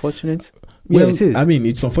nonsense. Is that unfortunate? Well, it is.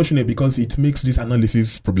 It's unfortunate because it makes this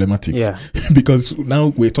analysis problematic. Yeah. Because now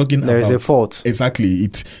we're talking there is a fault. Exactly.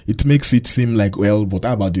 It makes it seem like, well, but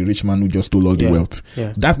how about the rich man who just stole all the wealth?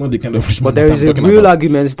 Yeah. That's not the kind of rich man. But there is a real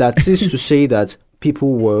argument that is to say that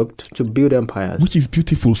people worked to build empires, which is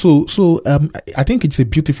beautiful. So I think it's a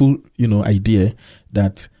beautiful, idea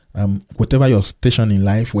that whatever your station in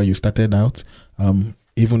life, where you started out,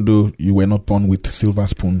 even though you were not born with a silver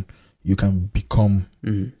spoon, you can become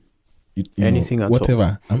anything at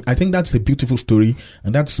whatever. I think that's a beautiful story,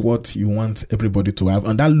 and that's what you want everybody to have,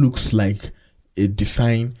 and that looks like a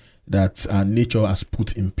design that nature has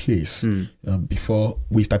put in place before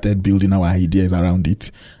we started building our ideas around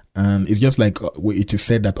it. And it's just like it is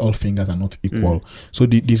said that all fingers are not equal. So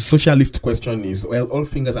the socialist question is, well, all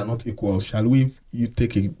fingers are not equal. Shall you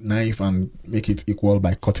take a knife and make it equal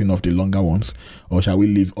by cutting off the longer ones? Or shall we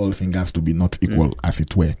leave all fingers to be not equal, as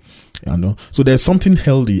it were? So there's something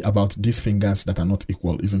healthy about these fingers that are not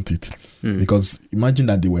equal, isn't it? Because imagine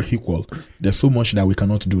that they were equal. There's so much that we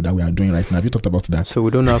cannot do that we are doing right now. Have you talked about that? So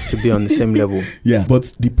we don't have to be on the same level. Yeah,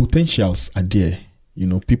 but the potentials are there.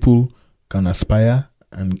 People can aspire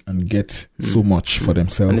and get so much for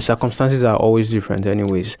themselves. And the circumstances are always different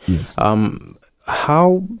anyways. Yes.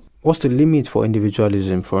 What's the limit for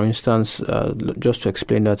individualism? For instance, just to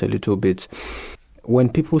explain that a little bit, when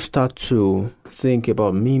people start to think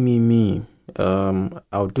about me,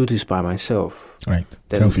 I'll do this by myself. Right.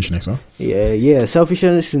 Selfishness, huh? Yeah,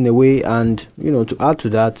 selfishness in a way. And, to add to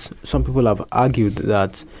that, some people have argued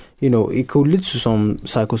that, it could lead to some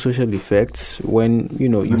psychosocial effects when,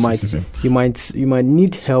 you might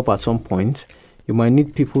need help at some point. You might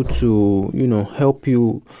need people to, help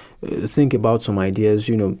you think about some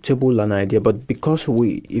ideas, table an idea. But because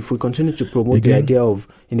if we continue to promote the idea of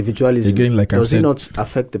individualism, does it not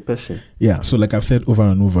affect the person? Yeah. So like I've said over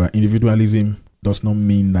and over, individualism does not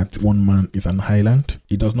mean that one man is an island.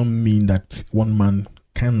 It does not mean that one man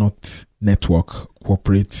cannot network,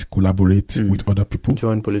 cooperate, collaborate with other people.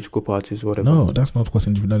 Join political parties, whatever. No, that's not what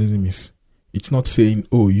individualism is. It's not saying,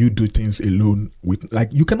 you do things alone.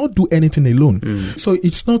 You cannot do anything alone. So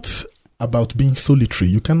it's not about being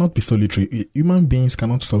solitary. You cannot be solitary. Human beings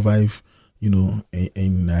cannot survive, in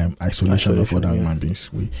isolation of other human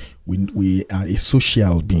beings. We are a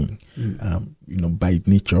social being, by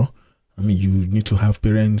nature. You need to have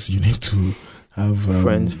parents. You need to have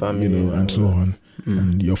friends, family, and so on.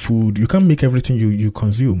 And your food, you can't make everything you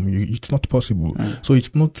consume. It's not possible. So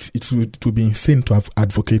it would be insane to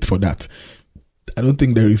advocate for that. I don't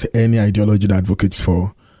think there is any ideology that advocates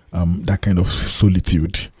for that kind of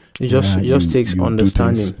solitude. It just takes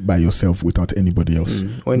understanding. Do things by yourself without anybody else.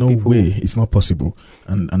 No way, it's not possible,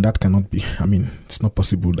 and that cannot be. It's not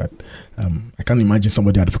possible that I can't imagine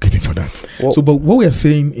somebody advocating for that. But what we are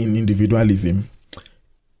saying in individualism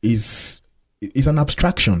is it's an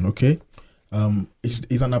abstraction, okay?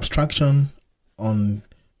 It's an abstraction on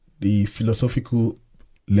the philosophical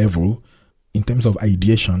level in terms of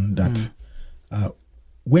ideation that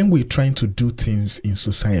when we're trying to do things in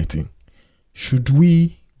society, should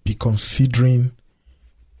we be considering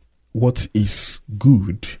what is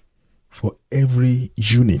good for every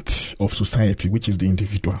unit of society, which is the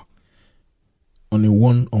individual, on a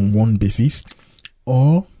one-on-one basis,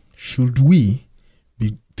 or should we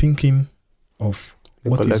be thinking of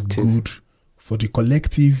what is good for the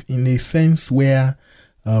collective in a sense where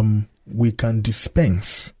we can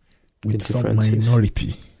dispense with some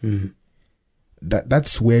minority?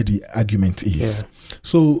 That's where the argument is.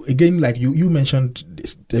 So again, like you mentioned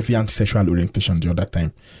deviant sexual orientation the other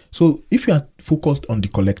time. So if you are focused on the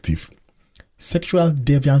collective, sexual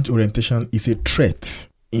deviant orientation is a threat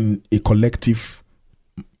in a collective,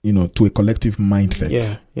 to a collective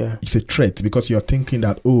mindset. It's a threat because you're thinking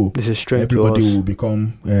that, this is everybody will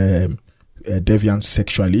become deviant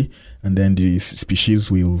sexually, and then the species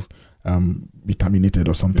will be terminated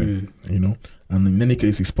or something, And in any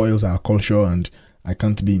case, it spoils our culture, and I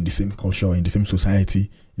can't be in the same culture, in the same society,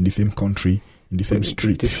 in the same country, in the same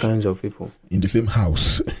street. These kinds of people. In the same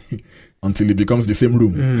house until it becomes the same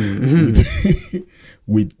room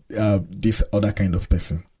with this other kind of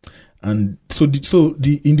person. And so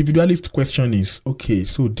the individualist question is, okay,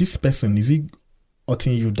 so this person, is he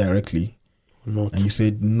hurting you directly? Not. And you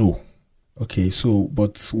said no. Okay, so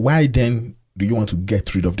but why then do you want to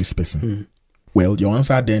get rid of this person? Well, your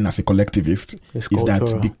answer then as a collectivist is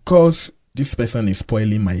that because this person is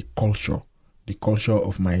spoiling my culture, the culture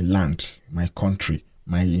of my land, my country,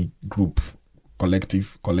 my group,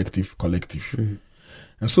 collective.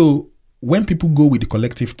 And so when people go with the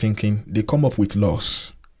collective thinking, they come up with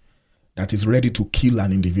laws that is ready to kill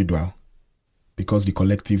an individual because the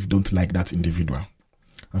collective don't like that individual.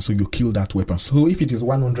 And so you kill that weapon. So if it is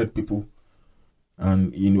 100 people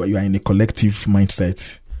and you are in a collective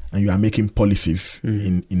mindset and you are making policies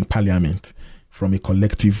in parliament from a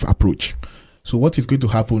collective approach, so what is going to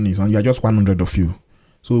happen is, and you are just 100 of you,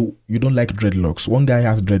 so you don't like dreadlocks. One guy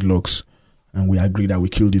has dreadlocks and we agree that we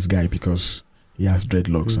kill this guy because he has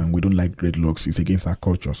dreadlocks and we don't like dreadlocks. It's against our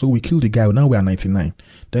culture. So we kill the guy. Now we are 99.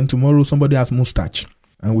 Then tomorrow somebody has mustache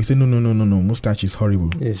and we say, no, mustache is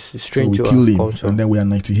horrible. It's strange. So we kill him culture. And then we are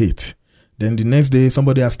 98. Then the next day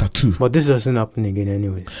somebody has tattoo. But this doesn't happen again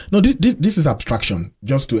anyway. No, this is abstraction,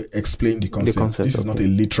 just to explain the concept. This is not a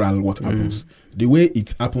literal what happens. The way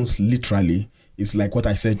it happens literally is like what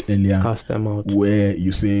I said earlier. Cast them out. Where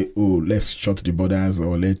you say, let's shut the borders,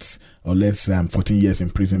 or let's 14 years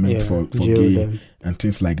imprisonment for gay them, and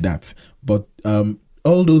things like that. But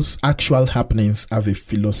all those actual happenings have a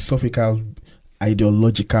philosophical,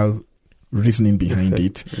 ideological reasoning behind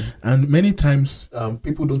it. And many times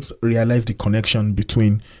people don't realize the connection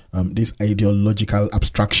between these ideological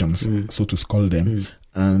abstractions, so to call them,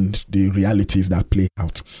 and the realities that play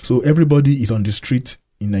out. So everybody is on the street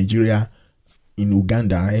in Nigeria, in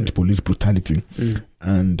Uganda, and police brutality.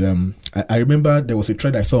 And I remember there was a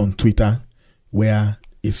thread I saw on Twitter where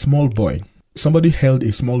somebody held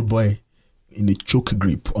a small boy in a choke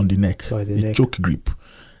grip on the neck, choke grip.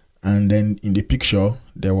 And then in the picture,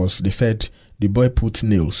 they said the boy put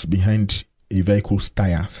nails behind a vehicle's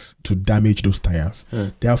tires to damage those tires.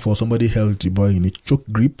 Therefore, somebody held the boy in a choke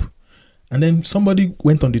grip. And then somebody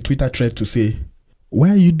went on the Twitter thread to say,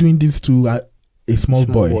 why are you doing this to a small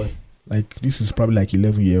boy? Like, this is probably like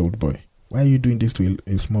 11-year-old boy. Why are you doing this to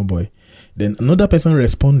a small boy? Then another person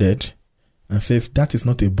responded and says, that is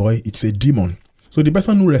not a boy, it's a demon. So the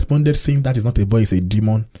person who responded saying that is not a boy, it's a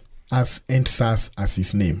demon, has NSAS as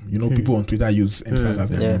his name. People on Twitter use NSAS as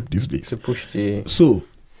their name these days. To push So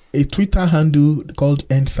a Twitter handle called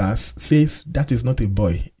NSAS says that is not a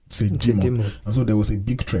boy, it's a demon. And so there was a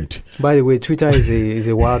big thread. By the way, Twitter is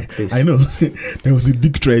a wild place. I know. There was a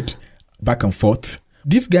big thread back and forth.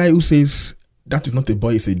 This guy who says that is not a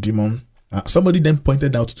boy, it's a demon, somebody then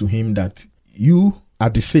pointed out to him that you are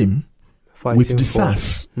the same with the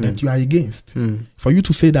SARS that you are against. For you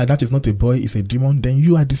to say that is not a boy, it's a demon, then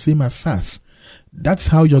you are the same as SARS. That's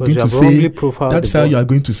how you're going to say. That's how you are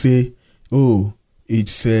going to say, oh,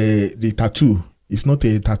 it's the tattoo. It's not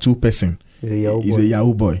a tattoo person. It's a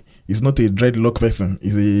Yahoo boy. It's not a dreadlock person.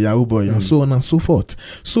 It's a Yahoo boy, and so on and so forth.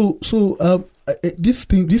 So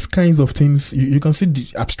these kinds of things, you can see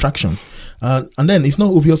the abstraction, and then it's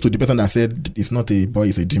not obvious to the person that said it's not a boy,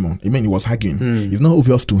 it's a demon. I mean, he was hugging. It's not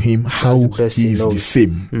obvious to him how he is the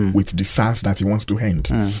same with the SARS that he wants to end,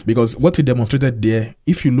 because what he demonstrated there,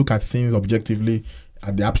 if you look at things objectively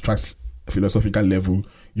at the abstract philosophical level,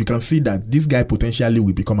 you can see that this guy potentially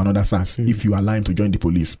will become another SARS if you allow him to join the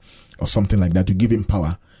police or something like that. You give him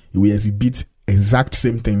power, he will exhibit exact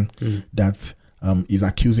same thing that is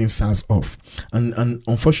accusing SARS of. And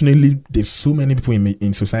unfortunately, there's so many people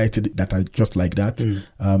in society that are just like that.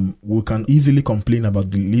 We can easily complain about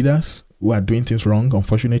the leaders who are doing things wrong,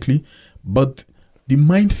 unfortunately, but the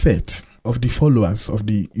mindset of the followers of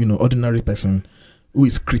the ordinary person who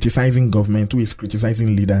is criticizing government, who is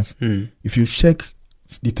criticizing leaders, if you check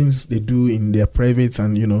the things they do in their private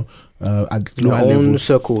and at lower levels,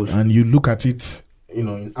 circles, and you look at it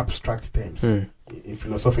in abstract terms, in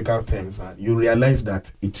philosophical terms, you realize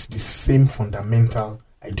that it's the same fundamental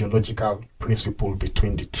ideological principle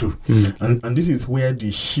between the two. And this is where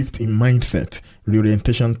the shift in mindset,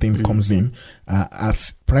 reorientation thing comes in,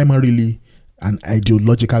 as primarily an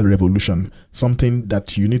ideological revolution, something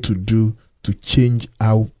that you need to do to change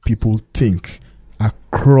how people think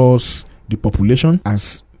across the population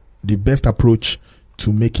as the best approach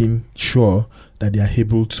to making sure that they are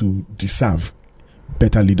able to deserve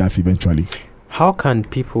better leaders eventually. How can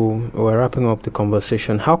people, we're wrapping up the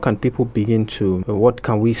conversation, how can people begin to, what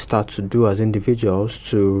can we start to do as individuals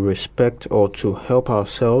to respect or to help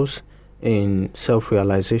ourselves in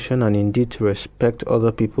self-realization, and indeed to respect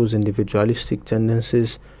other people's individualistic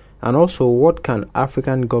tendencies? And also, what can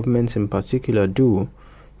African governments in particular do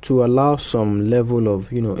to allow some level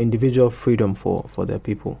of individual freedom for their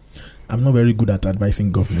people? I'm not very good at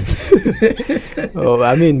advising government.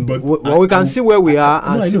 But we can see where we are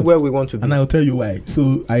and see where we want to be. And I'll tell you why.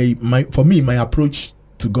 So for me, my approach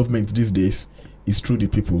to government these days is through the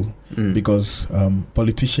people, because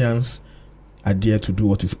politicians are there to do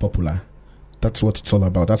what is popular. That's what it's all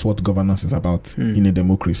about. That's what governance is about in a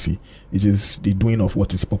democracy. It is the doing of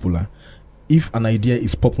what is popular. If an idea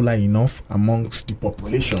is popular enough amongst the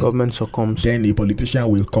population, government succumbs. Then a politician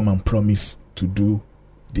will come and promise to do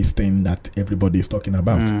this thing that everybody is talking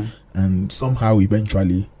about. And somehow,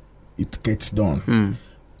 eventually, it gets done.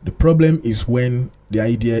 The problem is when the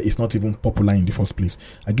idea is not even popular in the first place.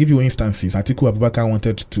 I give you instances. Atiku Abubakar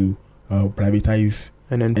wanted to privatize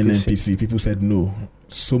NNPC. People said no.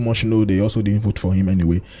 So much no, they also didn't vote for him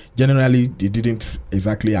anyway. Generally, they didn't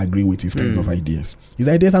exactly agree with his kinds of ideas. His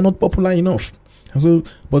ideas are not popular enough. And so,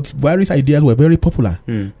 but Buhari's ideas were very popular,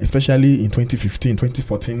 especially in 2015,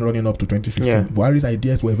 2014, running up to 2015. Yeah. Buhari's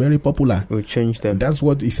ideas were very popular. We changed them. And that's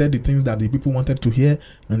what he said, the things that the people wanted to hear,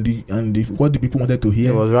 and what the people wanted to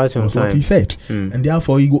hear was right on time. What he said. And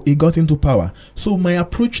therefore, he got into power. So my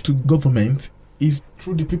approach to government is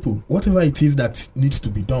through the people. Whatever it is that needs to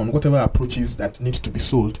be done, whatever approaches that needs to be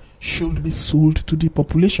sold, should be sold to the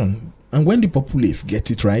population. And when the populace get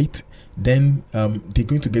it right, then they're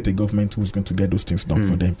going to get a government who's going to get those things done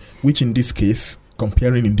for them. Which in this case,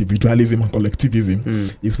 comparing individualism and collectivism,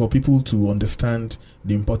 is for people to understand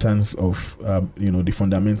the importance of the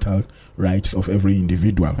fundamental rights of every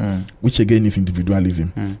individual, which again is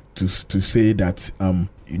individualism. To say that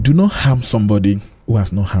you do not harm somebody who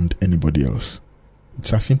has not harmed anybody else.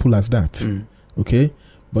 It's as simple as that. Okay?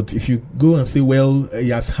 But if you go and say, well, he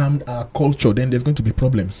has harmed our culture, then there's going to be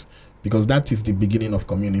problems. Because that is the beginning of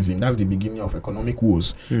communism. That's the beginning of economic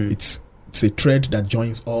wars. It's a thread that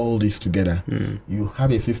joins all this together. You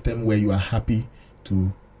have a system where you are happy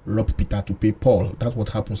to rob Peter to pay Paul. That's what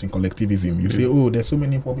happens in collectivism. You say, oh, there's so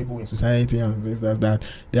many poor people in society and this, that.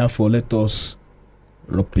 Therefore, let us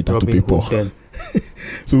rob Peter to pay Paul.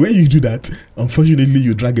 So when you do that, unfortunately,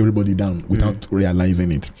 you drag everybody down without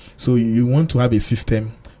realizing it. So you want to have a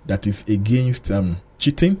system that is against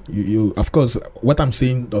cheating. You of course, what I'm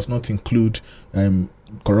saying does not include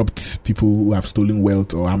corrupt people who have stolen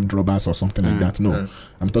wealth or armed robbers or something like that. No,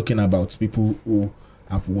 I'm talking about people who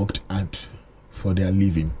have worked hard for their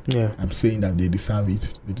living. I'm saying that they deserve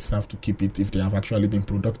it. They deserve to keep it if they have actually been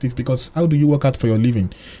productive. Because how do you work out for your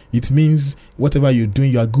living? It means whatever you're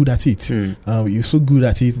doing, you are good at it. You're so good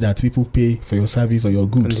at it that people pay for your service or your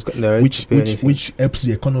goods, which helps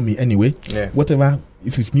the economy anyway. Whatever,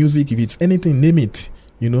 if it's music, if it's anything, name it.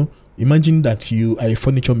 Imagine that you are a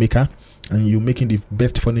furniture maker and you're making the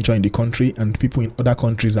best furniture in the country, and people in other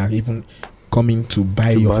countries are even coming to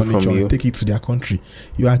buy your furniture and take it to their country.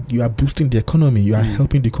 You are boosting the economy. You are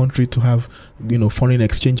helping the country to have foreign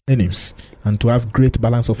exchange earnings and to have great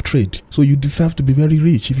balance of trade. So you deserve to be very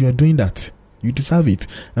rich if you are doing that. You deserve it.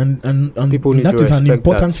 And people need that to is an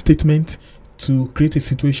important that. Statement to create a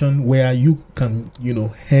situation where you can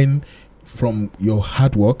earn from your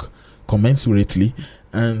hard work commensurately,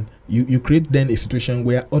 and you create then a situation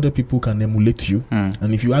where other people can emulate you.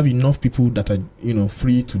 And if you have enough people that are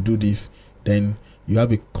free to do this, then you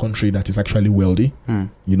have a country that is actually wealthy,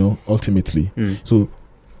 ultimately. So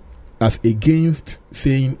as against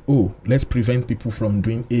saying, oh, let's prevent people from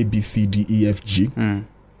doing A, B, C, D, E, F, G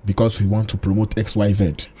because we want to promote X, Y,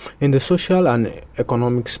 Z. In the social and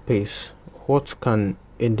economic space, what can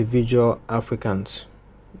individual Africans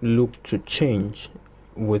look to change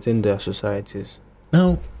within their societies?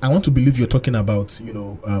 Now, I want to believe you're talking about,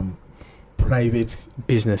 private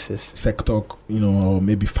businesses sector, or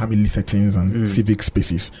maybe family settings and civic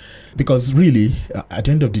spaces. Because really, at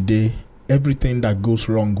the end of the day, everything that goes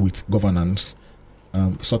wrong with governance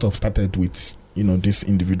sort of started with, these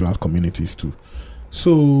individual communities too.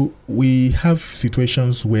 So we have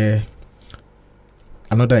situations where,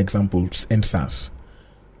 another example, NSAS.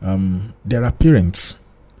 There are parents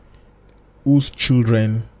whose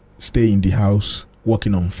children stay in the house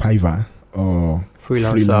working on Fiverr or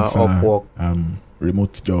freelancer Upwork,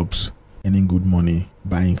 remote jobs, earning good money,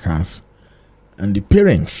 buying cars. And the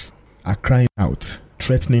parents are crying out,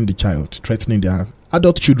 threatening the child, threatening their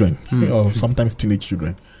adult children, or sometimes teenage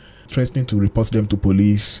children, threatening to report them to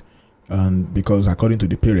police. And because according to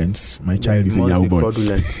the parents, my child is a Yahoo boy.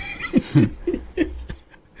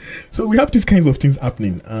 So we have these kinds of things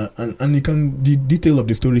happening, and the detail of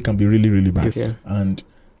the story can be really, really bad. Yeah. And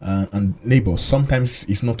neighbors, sometimes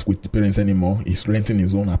it's not with the parents anymore. He's renting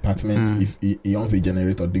his own apartment. He owns a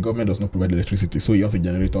generator. The government does not provide electricity, so he owns a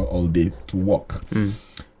generator all day to work.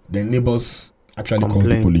 Then neighbors actually call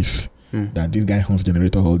the police that this guy owns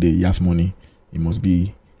generator all day. He has money. He must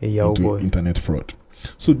be into internet fraud.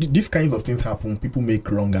 So these kinds of things happen. People make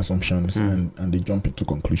wrong assumptions and they jump into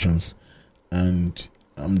conclusions, and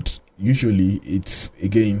usually it's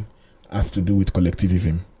again has to do with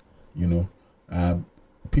collectivism.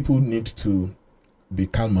 People need to be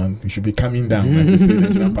calm. We should be calming down, as they say in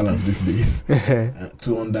Nigerian parlance these days,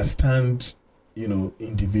 to understand,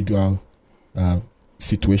 individual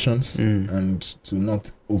situations and to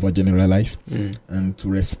not overgeneralize and to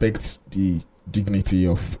respect the dignity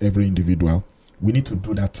of every individual. We need to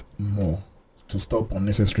do that more to stop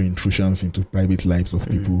unnecessary intrusions into private lives of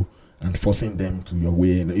people and forcing them to your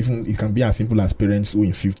way. And even it can be as simple as parents who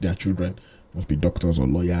insist their children must be doctors or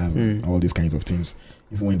lawyers and all these kinds of things.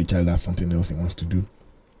 Even when the child has something else he wants to do,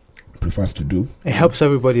 prefers to do. It helps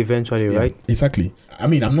everybody eventually, right? Exactly. I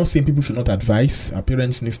mean, I'm not saying people should not advise. Our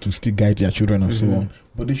parents need to still guide their children and so on.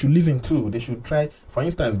 But they should listen too. They should try. For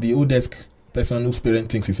instance, the oldest person whose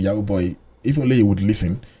parent thinks is a Yahoo boy, if only he would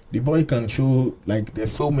listen, the boy can show,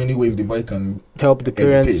 there's so many ways the boy can help the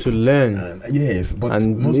parents to learn. Yes, but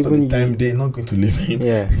most of the time they're not going to listen.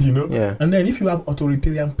 Yeah. And then if you have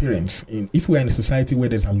authoritarian parents, if we are in a society where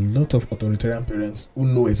there's a lot of authoritarian parents who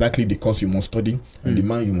know exactly the course you must study, and the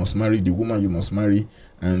man you must marry, the woman you must marry,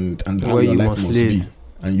 and how your life must be,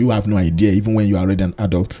 and you have no idea, even when you are already an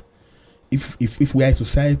adult. If we are a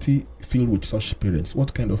society filled with such parents,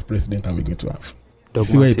 what kind of president are we going to have?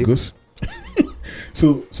 See where it goes?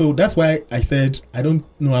 So that's why I said I don't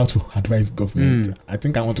know how to advise government. I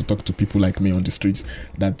think I want to talk to people like me on the streets,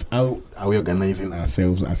 that how are we organizing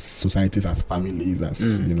ourselves as societies, as families,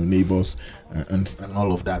 as neighbors, and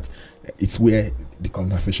all of that. It's where the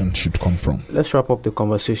conversation should come from. Let's wrap up the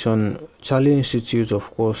conversation. Chale Institute,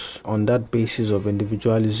 of course, on that basis of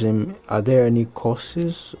individualism, are there any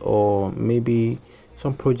courses or maybe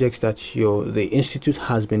some projects that the institute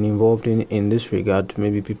has been involved in this regard?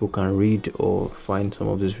 Maybe people can read or find some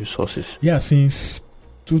of these resources. Yeah, since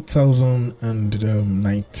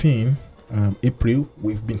 2019 April,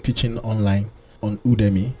 we've been teaching online on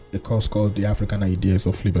Udemy, a course called the African Ideas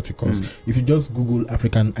of Liberty course. If you just Google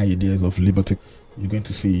African Ideas of Liberty, you're going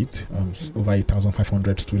to see it. Over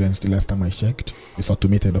 8,500 students the last time I checked. It's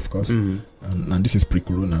automated, of course, and this is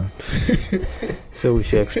pre-corona. So we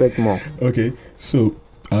should expect more. Okay, so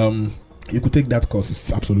you could take that course.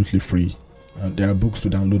 It's absolutely free. There are books to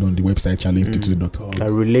download on the website chaleinstitute.org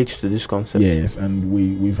that relates to this concept. Yes, and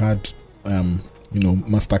we've had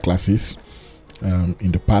master classes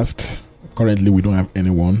in the past. Currently, we don't have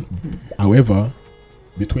anyone. However,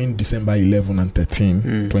 between December 11 and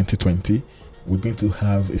 13, 2020, we're going to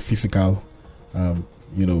have a physical,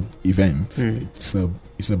 event. It's a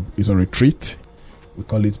retreat. We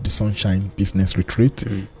call it the Sunshine Business Retreat.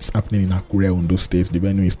 It's happening in Akure, Ondo State. The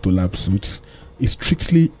venue is Tolab Suits. It's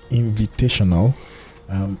strictly invitational.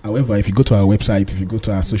 However, if you go to our website, if you go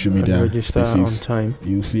to our social media spaces,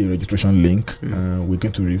 you'll see a registration link. We're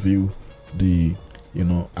going to review the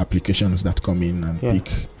applications that come in and pick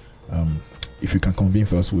if you can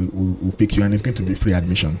convince us, we'll pick you, and it's going to be free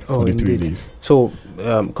admission for the 3 days. So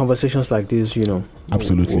conversations like this,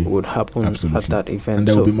 absolutely would happen at that event, and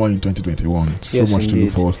there will be more in 2021. So much to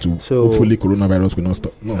look forward to. So hopefully coronavirus will not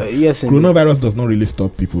stop. Yes, coronavirus does not really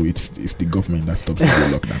stop people. It's the government that stops the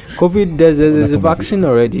lockdown. COVID, there's a vaccine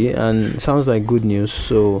already, and it sounds like good news.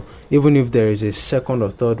 So even if there is a second or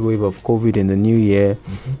third wave of COVID in the new year,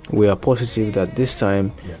 we are positive that this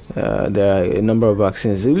time there are a number of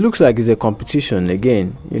vaccines. It looks like it's a competition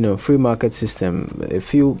again. Free market system. A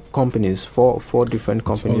few companies, four different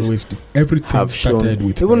companies. Everything have started shown,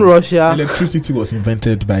 with even Russia. Electricity was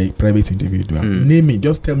invented by private individual. Name me,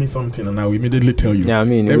 just tell me something, and I will immediately tell you. Yeah, I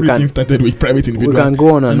mean, everything started with private individuals. We can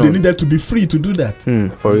go on and they needed to be free to do that.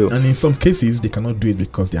 For real. And in some cases, they cannot do it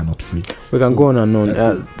because they are not free. We can go on and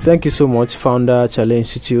on. Thank you so much, founder, Chale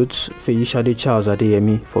Institute, Feyisade Charles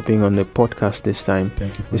Adeyemi, for being on the podcast this time.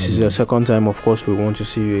 Thank you. This is your second time. Of course, we want to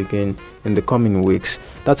see you again in the coming weeks.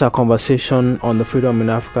 That's our conversation on the Freedom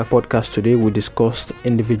in Africa podcast today. We discussed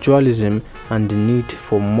individualism and the need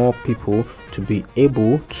for more people to be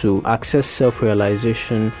able to access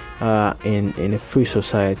self-realization in a free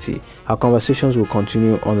society. Our conversations will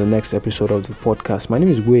continue on the next episode of the podcast. My name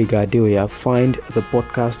is Gboyega. Find the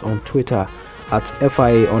podcast on Twitter at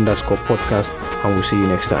FIA_podcast, and we'll see you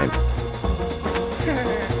next time.